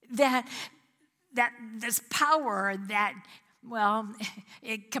 That this power that,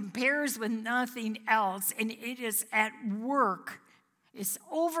 it compares with nothing else, and it is at work It's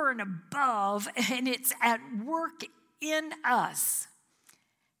over and above, and it's at work in us.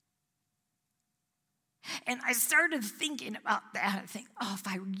 And I started thinking about that. I think, if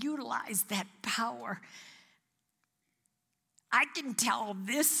I utilize that power, I can tell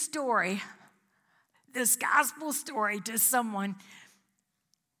this story, this gospel story to someone,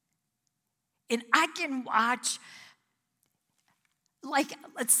 and I can watch, like,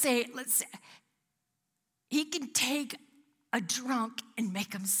 let's say, he can take a drunk and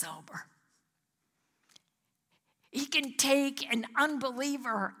make him sober. He can take an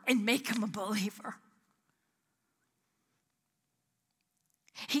unbeliever and make him a believer.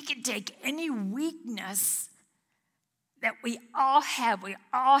 He can take any weakness that we all have. We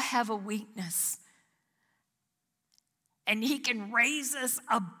all have a weakness. And he can raise us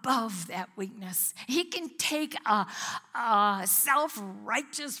above that weakness. He can take a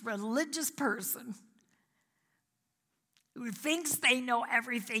self-righteous religious person who thinks they know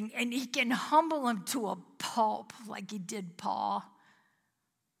everything, and he can humble him to a pulp like he did Paul.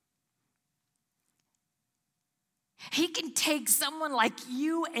 He can take someone like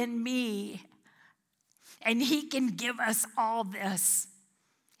you and me, and he can give us all this.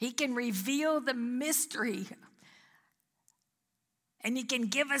 He can reveal the mystery, and he can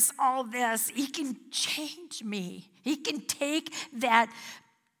give us all this. He can change me. He can take that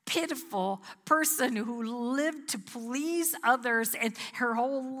pitiful person who lived to please others, and her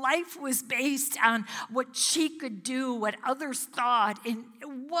whole life was based on what she could do, what others thought, and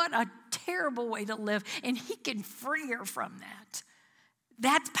what a terrible way to live. And he can free her from that.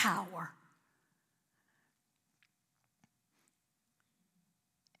 That's power.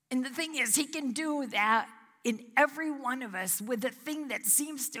 And the thing is, he can do that in every one of us with the thing that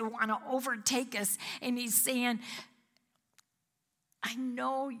seems to want to overtake us. And he's saying, I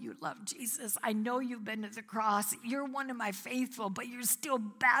know you love Jesus. I know you've been to the cross. You're one of my faithful, but you're still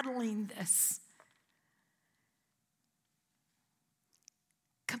battling this.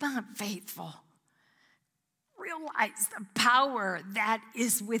 Come on, faithful. Realize the power that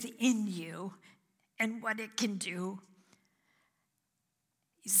is within you and what it can do.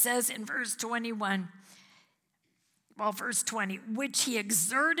 He says in verse 21, verse 20, which he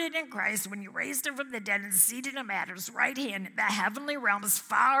exerted in Christ when he raised him from the dead and seated him at his right hand in the heavenly realms,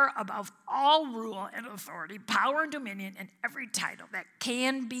 far above all rule and authority, power and dominion, and every title that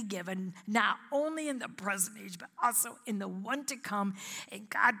can be given, not only in the present age, but also in the one to come. And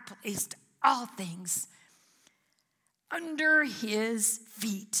God placed all things under his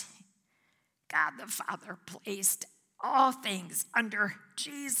feet. God the Father placed all things under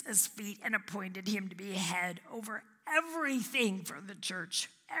Jesus' feet and appointed him to be head over everything for the church,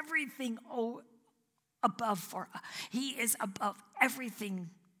 everything above for us. He is above everything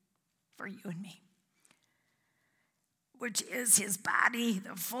for you and me, which is his body,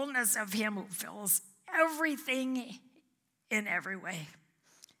 the fullness of him who fills everything in every way.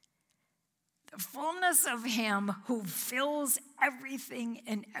 The fullness of him who fills everything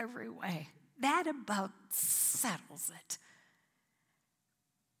in every way. That about settles it.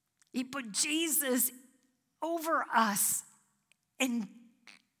 He put Jesus over us, and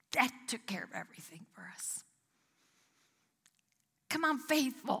that took care of everything for us. Come on,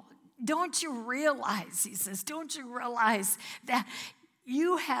 faithful. Don't you realize, he says, don't you realize that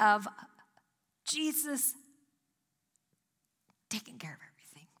you have Jesus taking care of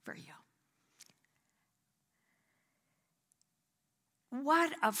everything for you?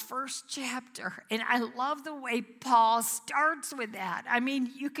 What a first chapter. And I love the way Paul starts with that. I mean,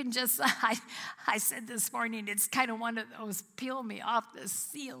 you can just, I said this morning, it's kind of one of those peel me off the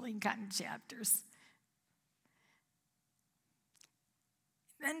ceiling kind of chapters.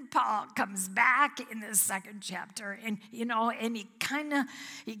 Then Paul comes back in the second chapter, and and he kind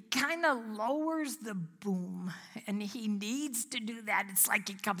of lowers the boom, and he needs to do that. It's like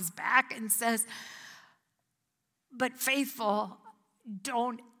he comes back and says, but faithful,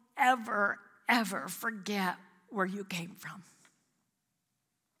 don't ever, ever forget where you came from.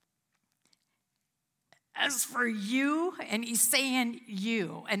 As for you, and he's saying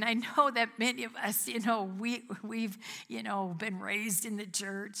you, and I know that many of us, we've been raised in the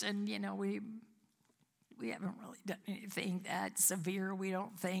church, and, we haven't really done anything that severe, we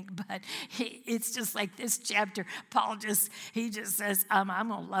don't think, but it's just like this chapter, Paul just says, I'm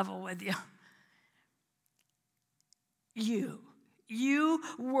going to level with you. You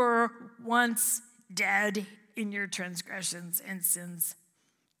were once dead in your transgressions and sins,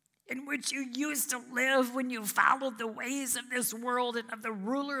 in which you used to live when you followed the ways of this world and of the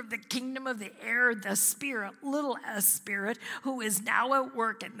ruler of the kingdom of the air, the spirit, little s spirit, who is now at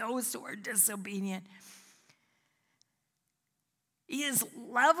work in those who are disobedient. He is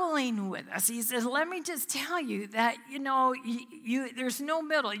leveling with us. He says, let me just tell you that, there's no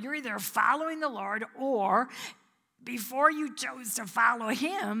middle. You're either following the Lord, or before you chose to follow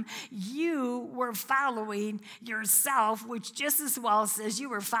him, you were following yourself, which just as well says you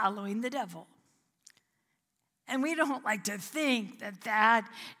were following the devil. And we don't like to think that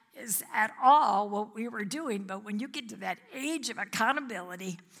is at all what we were doing, but when you get to that age of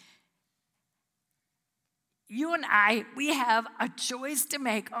accountability, you and I, we have a choice to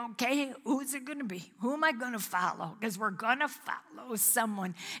make. Okay, who's it going to be? Who am I going to follow? Because we're going to follow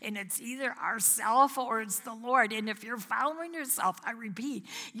someone, and it's either ourself or it's the Lord. And if you're following yourself, I repeat,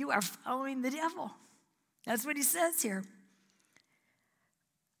 you are following the devil. That's what he says here.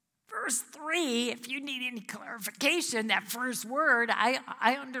 Verse 3, if you need any clarification, that first word,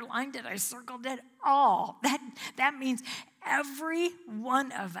 I underlined it, I circled it, all. That means every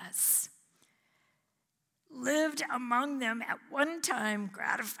one of us lived among them at one time,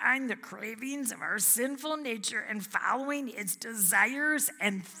 gratifying the cravings of our sinful nature and following its desires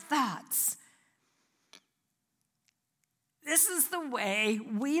and thoughts. This is the way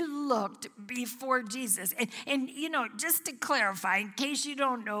we looked before Jesus. And just to clarify, in case you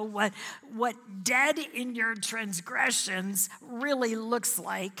don't know what dead in your transgressions really looks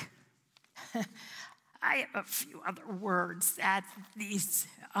like, I have a few other words that these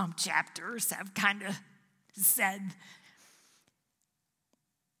chapters have kind of said.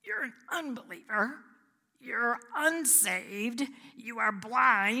 You're an unbeliever. You're unsaved, you are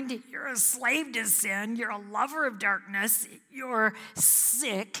blind, you're a slave to sin, you're a lover of darkness, you're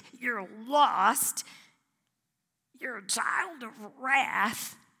sick, you're lost, you're a child of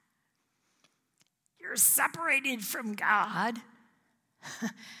wrath, you're separated from God.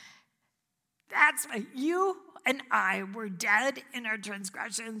 That's why you and I were dead in our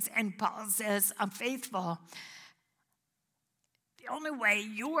transgressions, and Paul says, unfaithful. The only way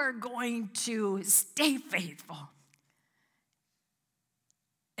you are going to stay faithful.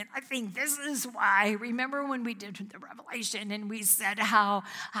 And I think this is why, remember when we did the Revelation and we said how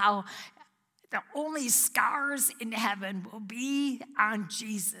the only scars in heaven will be on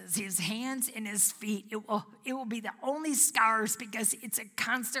Jesus, his hands and his feet. It will be the only scars because it's a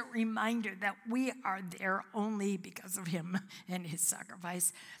constant reminder that we are there only because of him and his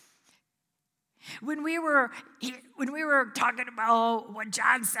sacrifice. When we were talking about what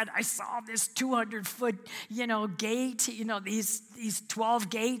John said, I saw this 200-foot, gate, these 12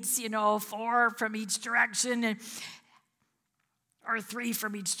 gates, 4 from each direction, or 3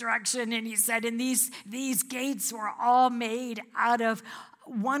 from each direction. And he said, and these gates were all made out of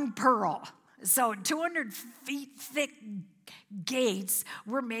one pearl. So 200 feet thick gates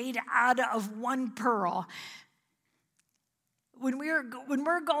were made out of one pearl. When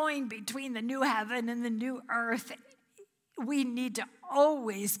we're going between the new heaven and the new earth, we need to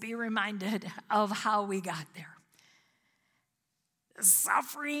always be reminded of how we got there. The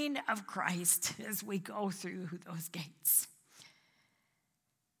suffering of Christ as we go through those gates.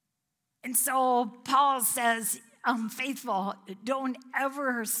 And so Paul says, faithful, don't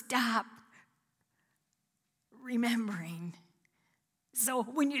ever stop remembering. So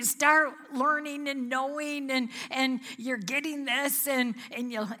when you start learning and knowing and you're getting this and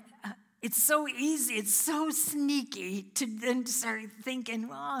it's so easy, it's so sneaky to then start thinking,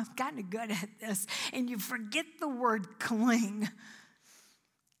 well, I'm kind of good at this. And you forget the word cling.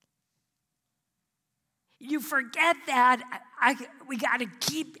 You forget that we got to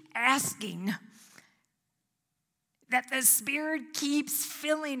keep asking. That the Spirit keeps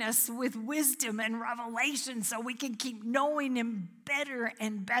filling us with wisdom and revelation so we can keep knowing him better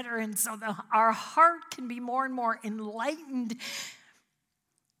and better. And so our heart can be more and more enlightened.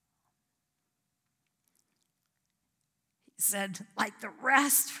 He said, like the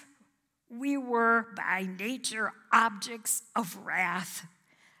rest, we were by nature objects of wrath.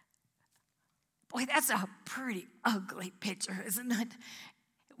 Boy, that's a pretty ugly picture, isn't it?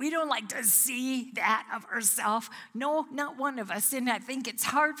 We don't like to see that of ourselves. No, not one of us. And I think it's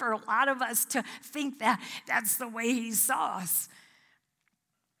hard for a lot of us to think that that's the way he saw us.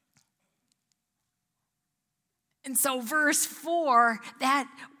 And so verse 4,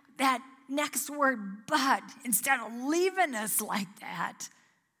 that next word, but, instead of leaving us like that,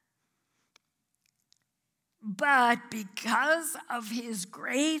 but because of his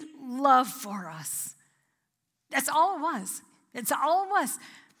great love for us. That's all it was. That's all it was.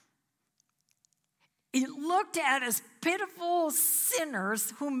 He looked at us pitiful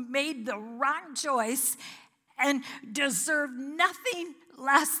sinners who made the wrong choice and deserved nothing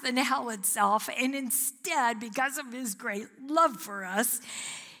less than hell itself. And instead, because of his great love for us,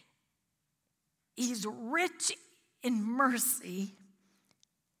 he's rich in mercy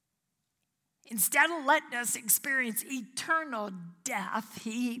Instead of letting us experience eternal death,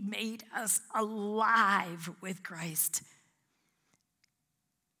 he made us alive with Christ.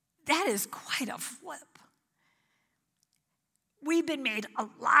 That is quite a flip. We've been made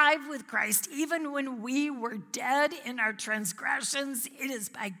alive with Christ even when we were dead in our transgressions. It is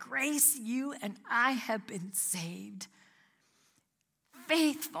by grace you and I have been saved.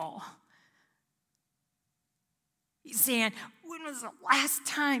 Faithful. He's saying, when was the last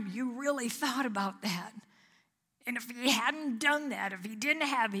time you really thought about that? And if he hadn't done that, if he didn't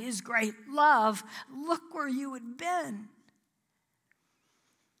have his great love, look where you had been.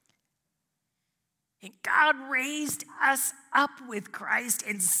 And God raised us up with Christ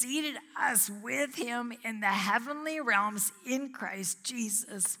and seated us with him in the heavenly realms in Christ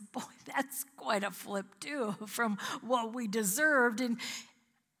Jesus. Boy, that's quite a flip too from what we deserved. And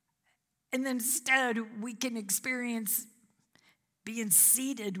then instead we can experience being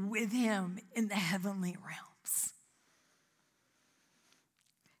seated with him in the heavenly realms.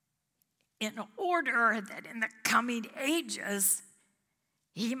 In order that in the coming ages,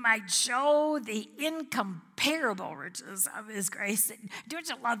 he might show the incomparable riches of his grace. Don't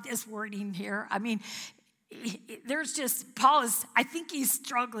you love this wording here? I mean, there's just, Paul is, I think he's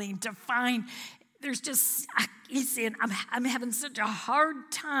struggling to find, he's saying, I'm having such a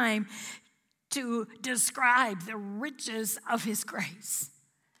hard time to describe the riches of his grace.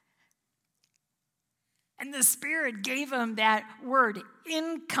 And the Spirit gave him that word,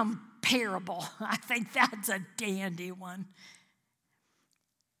 incomparable. I think that's a dandy one.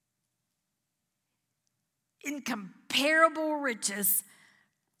 Incomparable riches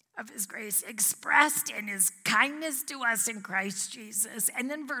of his grace expressed in his kindness to us in Christ Jesus. And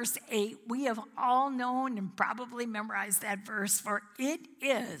then verse 8, we have all known and probably memorized that verse, for it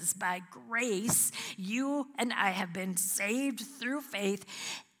is by grace you and I have been saved through faith,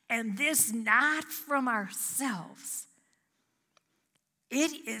 and this not from ourselves.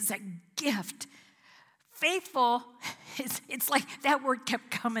 It is a gift. Faithful, it's like that word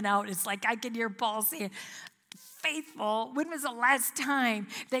kept coming out. It's like I could hear Paul saying, faithful. When was the last time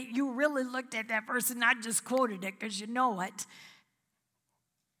that you really looked at that verse and not just quoted it because you know it,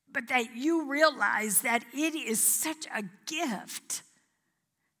 but that you realize that it is such a gift?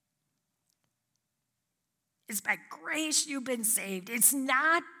 It's by grace you've been saved. It's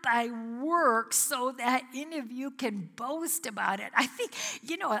not by works so that any of you can boast about it. I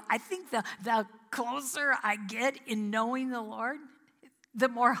think the closer I get in knowing the Lord, the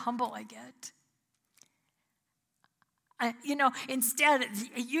more humble I get. Instead,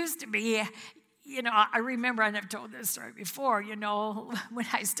 it used to be, I remember, and I've told this story before, when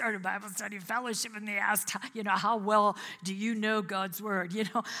I started Bible study fellowship and they asked, how well do you know God's word?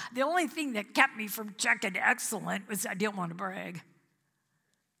 The only thing that kept me from checking excellent was I didn't want to brag.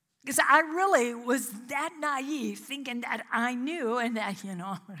 Because I really was that naive, thinking that I knew and that,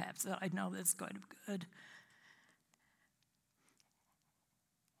 perhaps I know this quite good.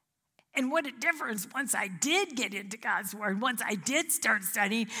 And what a difference once I did get into God's word, once I did start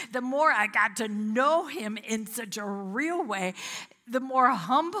studying, the more I got to know him in such a real way, the more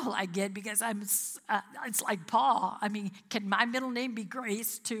humble I get because it's like Paul. I mean, can my middle name be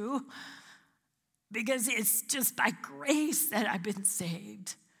Grace too? Because it's just by grace that I've been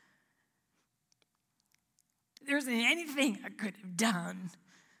saved. There isn't anything I could have done.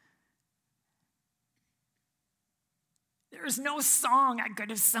 There's no song I could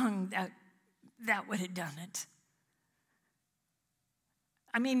have sung that would have done it.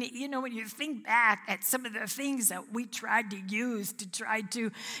 I mean, when you think back at some of the things that we tried to use to try to,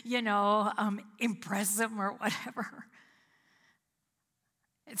 impress them or whatever,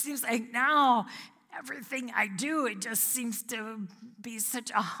 it seems like now everything I do, it just seems to be such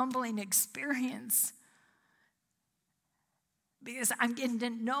a humbling experience. Because I'm getting to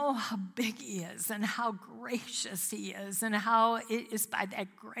know how big he is and how gracious he is and how it is by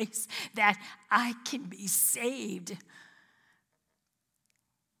that grace that I can be saved.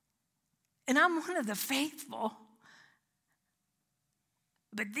 And I'm one of the faithful.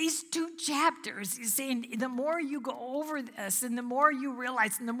 But these 2 chapters, he's saying the more you go over this and the more you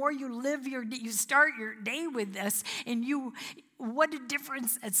realize and the more you live you start your day with this and what a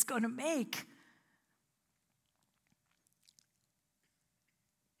difference it's going to make.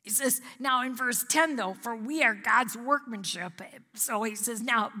 He says, now in verse 10, though, for we are God's workmanship. So he says,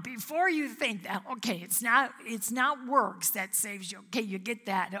 now, before you think that, okay, it's not works that saves you. Okay, you get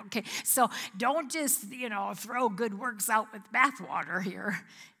that. Okay, so don't just, throw good works out with bathwater here.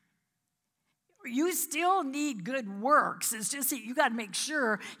 You still need good works. It's just that you got to make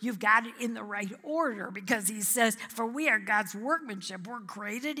sure you've got it in the right order, because he says, for we are God's workmanship. We're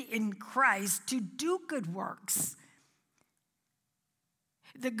created in Christ to do good works.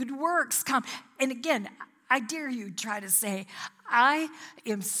 The good works come. And again, I dare you try to say, I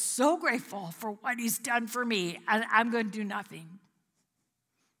am so grateful for what he's done for me, and I'm going to do nothing.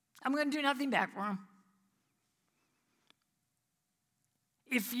 I'm going to do nothing back for him.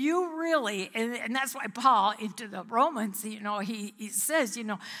 If you really, and that's why Paul, into the Romans, he says,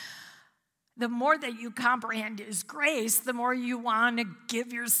 the more that you comprehend his grace, the more you want to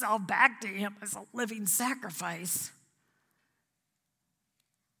give yourself back to him as a living sacrifice.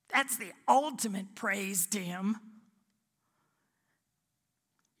 That's the ultimate praise to him.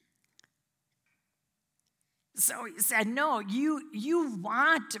 So he said, no, you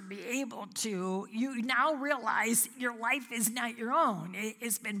want to be able to, you now realize your life is not your own.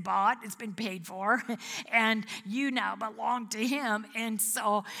 It's been bought, it's been paid for, and you now belong to him. And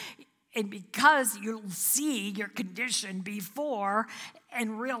because you'll see your condition before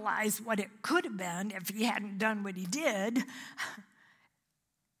and realize what it could have been if he hadn't done what he did,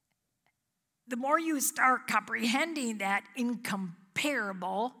 the more you start comprehending that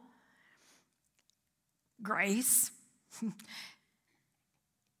incomparable grace,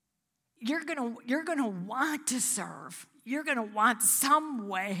 you're gonna want to serve. You're gonna want some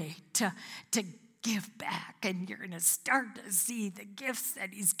way to give back, and you're gonna start to see the gifts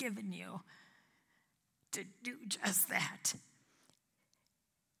that he's given you to do just that.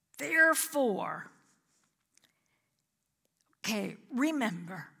 Therefore,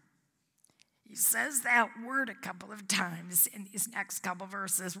 remember. He says that word a couple of times in these next couple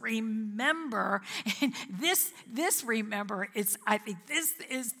verses. Remember, and this remember is, I think this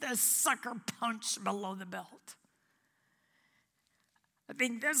is the sucker punch below the belt. I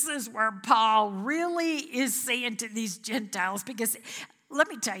think this is where Paul really is saying to these Gentiles, because let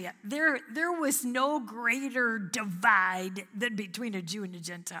me tell you, there was no greater divide than between a Jew and a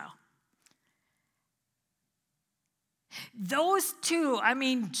Gentile. Those two,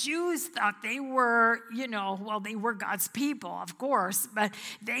 Jews thought they were, they were God's people, of course, but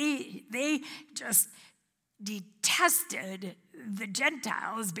they just detested the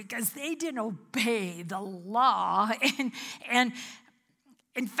Gentiles because they didn't obey the law. And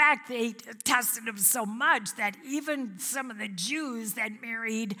in fact, they detested them so much that even some of the Jews that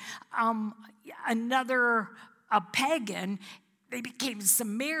married a pagan, they became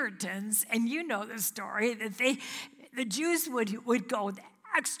Samaritans. And you know the story, that the Jews would go the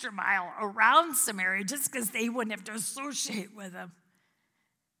extra mile around Samaria just because they wouldn't have to associate with them.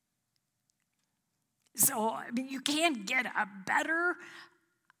 So, you can't get a better,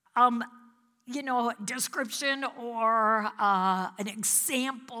 description or an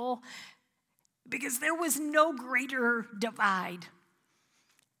example, because there was no greater divide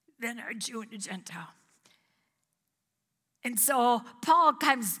than a Jew and a Gentile. And so Paul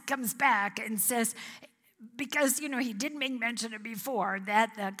comes back and says, because, he did make mention of before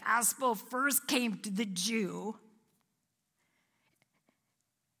that the gospel first came to the Jew.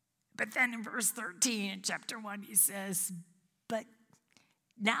 But then in verse 13 in chapter 1, he says, but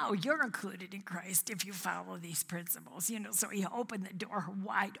now you're included in Christ if you follow these principles. So he opened the door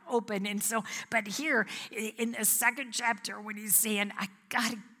wide open. And so, but here in the second chapter, when he's saying, I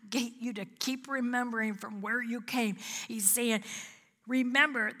got to get you to keep remembering from where you came, he's saying,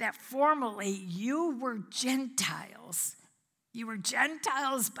 remember that formerly you were Gentiles. You were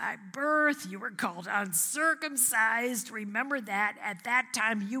Gentiles by birth. You were called uncircumcised. Remember that at that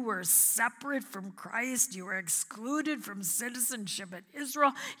time you were separate from Christ. You were excluded from citizenship in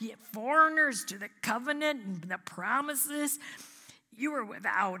Israel. Yet foreigners to the covenant and the promises. You were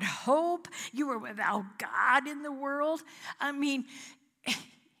without hope. You were without God in the world.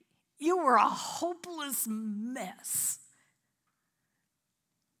 You were a hopeless mess.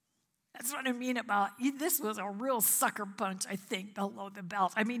 That's what I mean about, this was a real sucker punch, I think, below the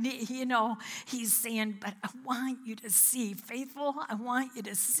belt. He's saying, but I want you to see, faithful, I want you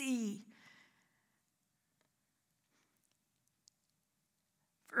to see.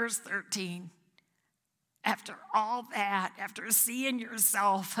 Verse 13, after all that, after seeing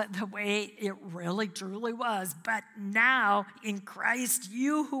yourself the way it really truly was, but now in Christ,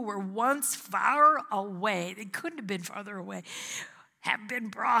 you who were once far away, they couldn't have been farther away, have been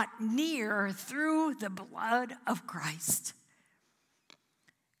brought near through the blood of Christ.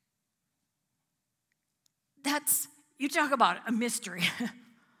 You talk about a mystery.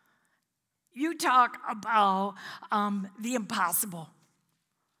 You talk about the impossible.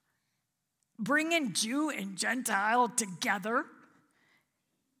 Bringing Jew and Gentile together.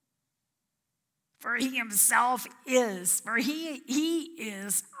 For he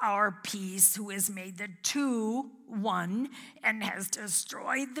is our peace, who has made the two one and has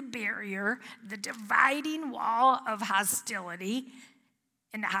destroyed the barrier, the dividing wall of hostility.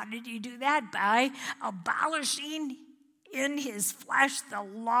 And how did he do that? By abolishing in his flesh the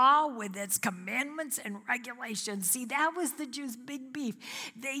law with its commandments and regulations. See, that was the Jews' big beef.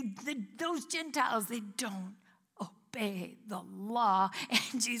 Those Gentiles, they don't obey the law.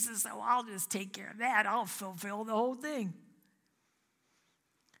 And Jesus said, well, I'll just take care of that. I'll fulfill the whole thing.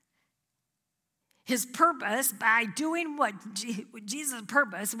 His purpose, by doing what Jesus'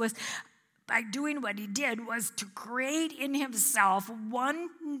 purpose was, by doing what he did, was to create in himself one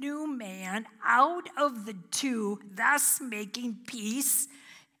new man out of the two, thus making peace,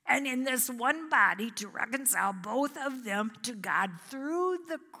 and in this one body to reconcile both of them to God through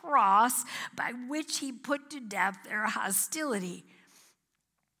the cross, by which he put to death their hostility.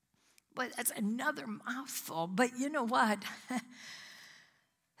 But that's another mouthful. But you know what?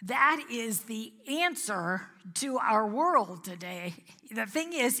 That is the answer to our world today. The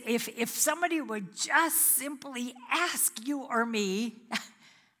thing is, if somebody would just simply ask you or me,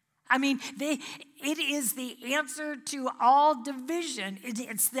 I mean, it is the answer to all division.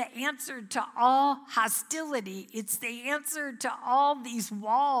 It's the answer to all hostility. It's the answer to all these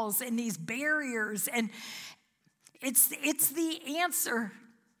walls and these barriers. And it's the answer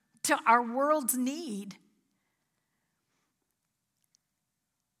to our world's need.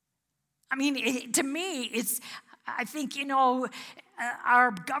 I mean, to me, I think,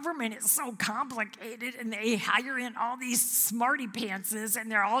 our government is so complicated, and they hire in all these smarty pantses, and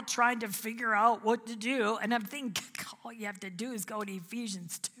they're all trying to figure out what to do. And I'm thinking, all you have to do is go to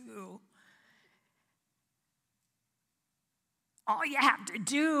Ephesians 2. All you have to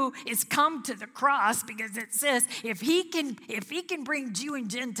do is come to the cross, because it says if he can bring Jew and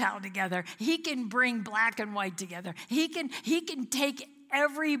Gentile together, he can bring black and white together. He can take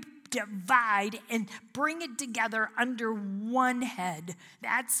every divide and bring it together under one head.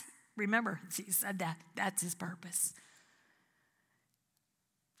 Remember, he said that's his purpose.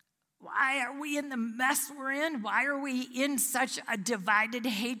 Why are we in the mess we're in? Why are we in such a divided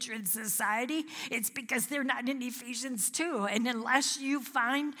hatred society? It's because they're not in Ephesians 2. And unless you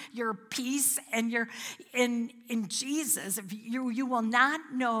find your peace and you're in Jesus, if you will not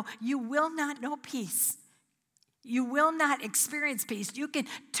know peace. You will not experience peace. You can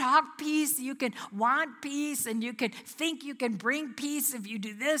talk peace, you can want peace, and you can think you can bring peace if you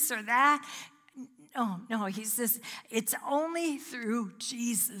do this or that. No, he says it's only through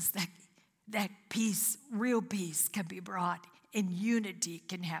Jesus that peace, real peace, can be brought and unity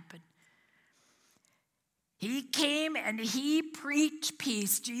can happen. He came and he preached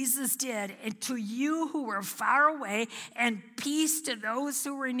peace, Jesus did, and to you who were far away, and peace to those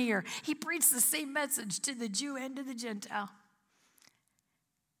who were near. He preached the same message to the Jew and to the Gentile.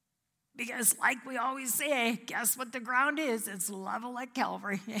 Because like we always say, guess what the ground is? It's level at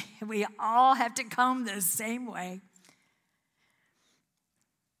Calvary. We all have to come the same way.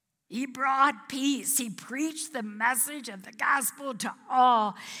 He brought peace. He preached the message of the gospel to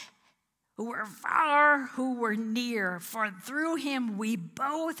all who were far, who were near. For through him we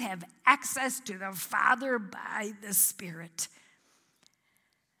both have access to the Father by the Spirit.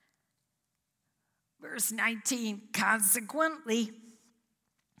 Verse 19, consequently,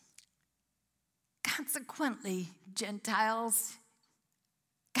 Gentiles,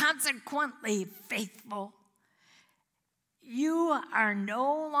 consequently, faithful, you are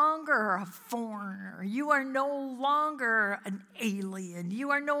no longer a foreigner. You are no longer an alien.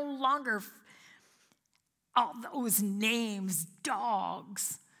 You are no longer all those names,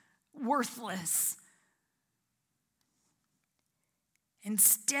 dogs, worthless.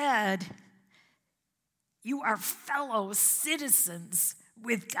 Instead, you are fellow citizens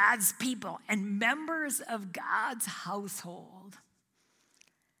with God's people and members of God's household.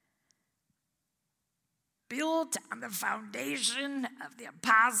 Built on the foundation of the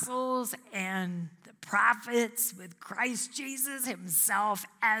apostles and the prophets, with Christ Jesus himself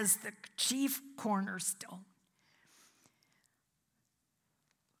as the chief cornerstone.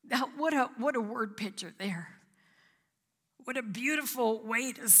 Now, what a word picture there. What a beautiful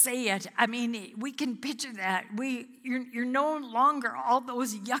way to say it. I mean, we can picture that. You're no longer all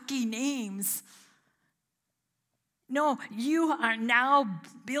those yucky names. No, you are now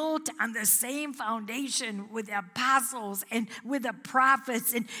built on the same foundation with the apostles and with the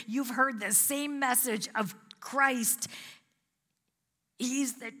prophets, and you've heard the same message of Christ.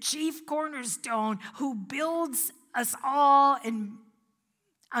 He's the chief cornerstone who builds us all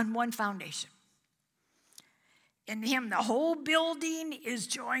on one foundation. In him, the whole building is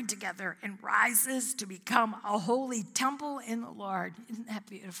joined together and rises to become a holy temple in the Lord. Isn't that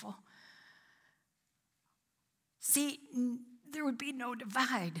beautiful? See, there would be no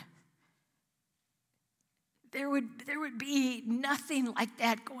divide. There would be nothing like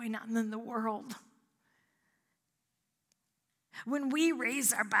that going on in the world. When we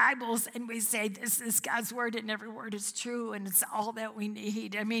raise our Bibles and we say, this is God's word and every word is true and it's all that we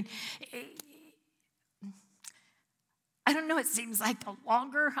need. I mean, I don't know, it seems like the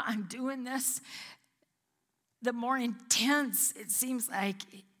longer I'm doing this, the more intense it seems like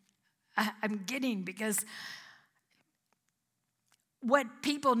I'm getting, because what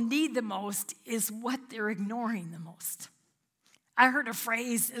people need the most is what they're ignoring the most. I heard a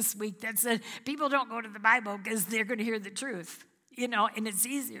phrase this week that said, people don't go to the Bible because they're going to hear the truth, and it's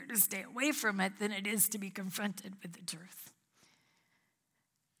easier to stay away from it than it is to be confronted with the truth.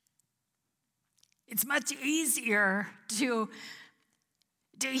 It's much easier to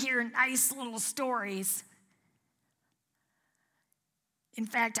hear nice little stories. In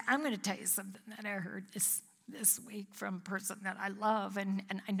fact, I'm going to tell you something that I heard this week from a person that I love, and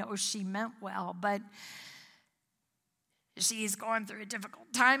I know she meant well, but she's going through a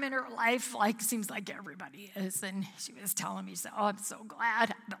difficult time in her life, seems like everybody is. And she was telling me, I'm so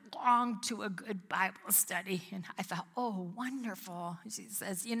glad I belong to a good Bible study. And I thought, oh, wonderful. She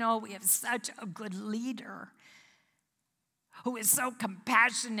says, we have such a good leader who is so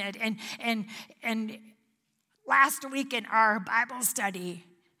compassionate. And last week in our Bible study,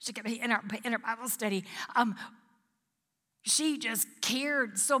 in our Bible study, she just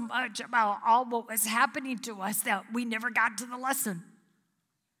cared so much about all what was happening to us that we never got to the lesson.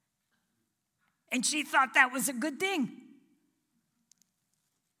 And she thought that was a good thing.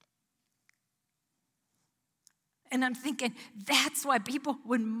 And I'm thinking, that's why people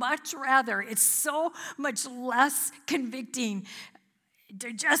would much rather, it's so much less convicting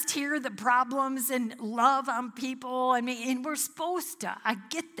to just hear the problems and love on people. I mean, and we're supposed to. I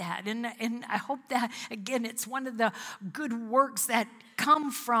get that. And I hope that, again, it's one of the good works that come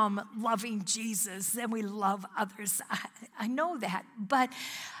from loving Jesus. Then we love others. I know that. But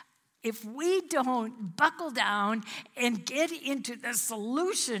if we don't buckle down and get into the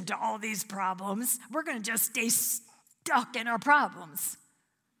solution to all these problems, we're going to just stay stuck in our problems.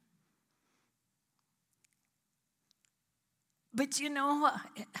 But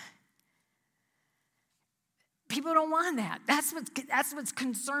people don't want that. That's what's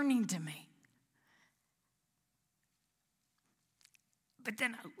concerning to me. But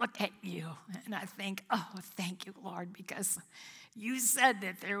then I look at you and I think, oh, thank you, Lord, because you said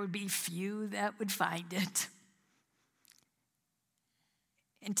that there would be few that would find it.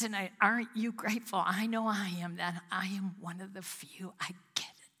 And tonight, aren't you grateful? I know I am, that I am one of the few. I get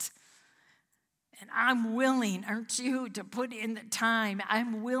it. And I'm willing, aren't you, to put in the time.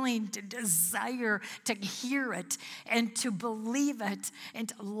 I'm willing to desire to hear it and to believe it and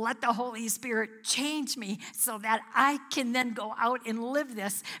to let the Holy Spirit change me so that I can then go out and live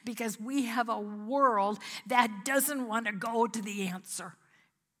this, because we have a world that doesn't want to go to the answer,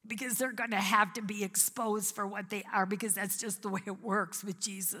 because they're going to have to be exposed for what they are, because that's just the way it works with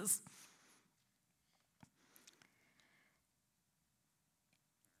Jesus.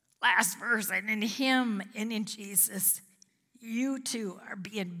 Last verse, and in him and in Jesus, you two are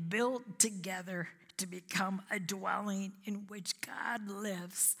being built together to become a dwelling in which God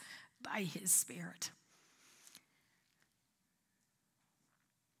lives by his Spirit.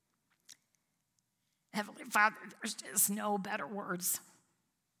 Heavenly Father, there's just no better words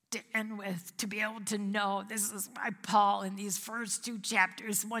to end with, to be able to know. This is why Paul, in these first two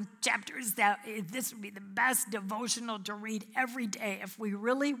chapters, one chapter is that this would be the best devotional to read every day if we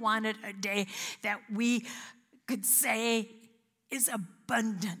really wanted a day that we could say is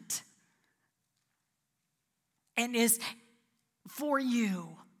abundant and is for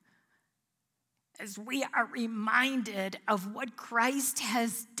you, as we are reminded of what Christ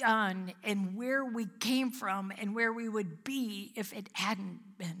has done and where we came from and where we would be if it hadn't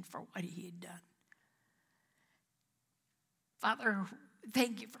been for what he had done. Father,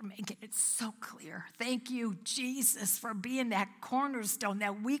 thank you for making it so clear. Thank you, Jesus, for being that cornerstone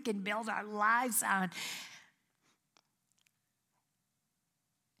that we can build our lives on.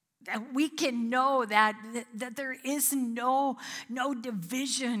 That we can know that there is no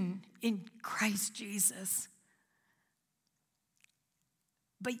division in Christ Jesus.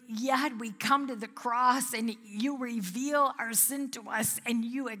 But yet we come to the cross and you reveal our sin to us and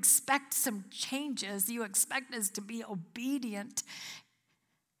you expect some changes. You expect us to be obedient.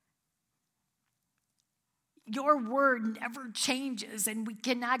 Your word never changes and we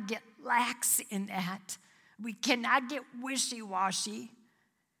cannot get lax in that. We cannot get wishy-washy.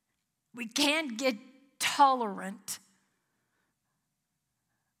 We can't get tolerant.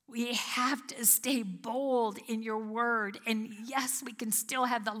 We have to stay bold in your word. And yes, we can still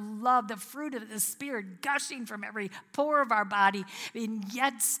have the love, the fruit of the Spirit gushing from every pore of our body, and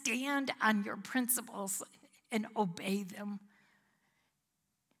yet stand on your principles and obey them.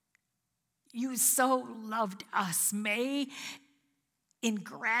 You so loved us. May, in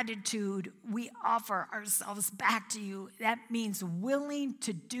gratitude, we offer ourselves back to you. That means willing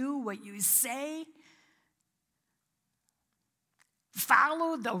to do what you say,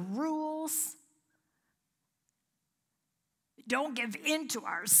 follow the rules, don't give in to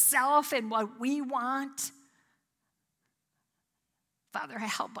ourselves and what we want. Father,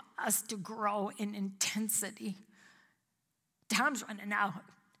 help us to grow in intensity. Time's running out.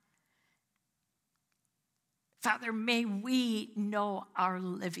 Father, may we know our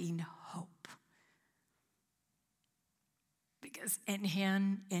living hope. Because in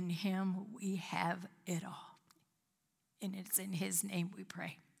him we have it all. And it's in his name we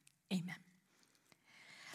pray. Amen.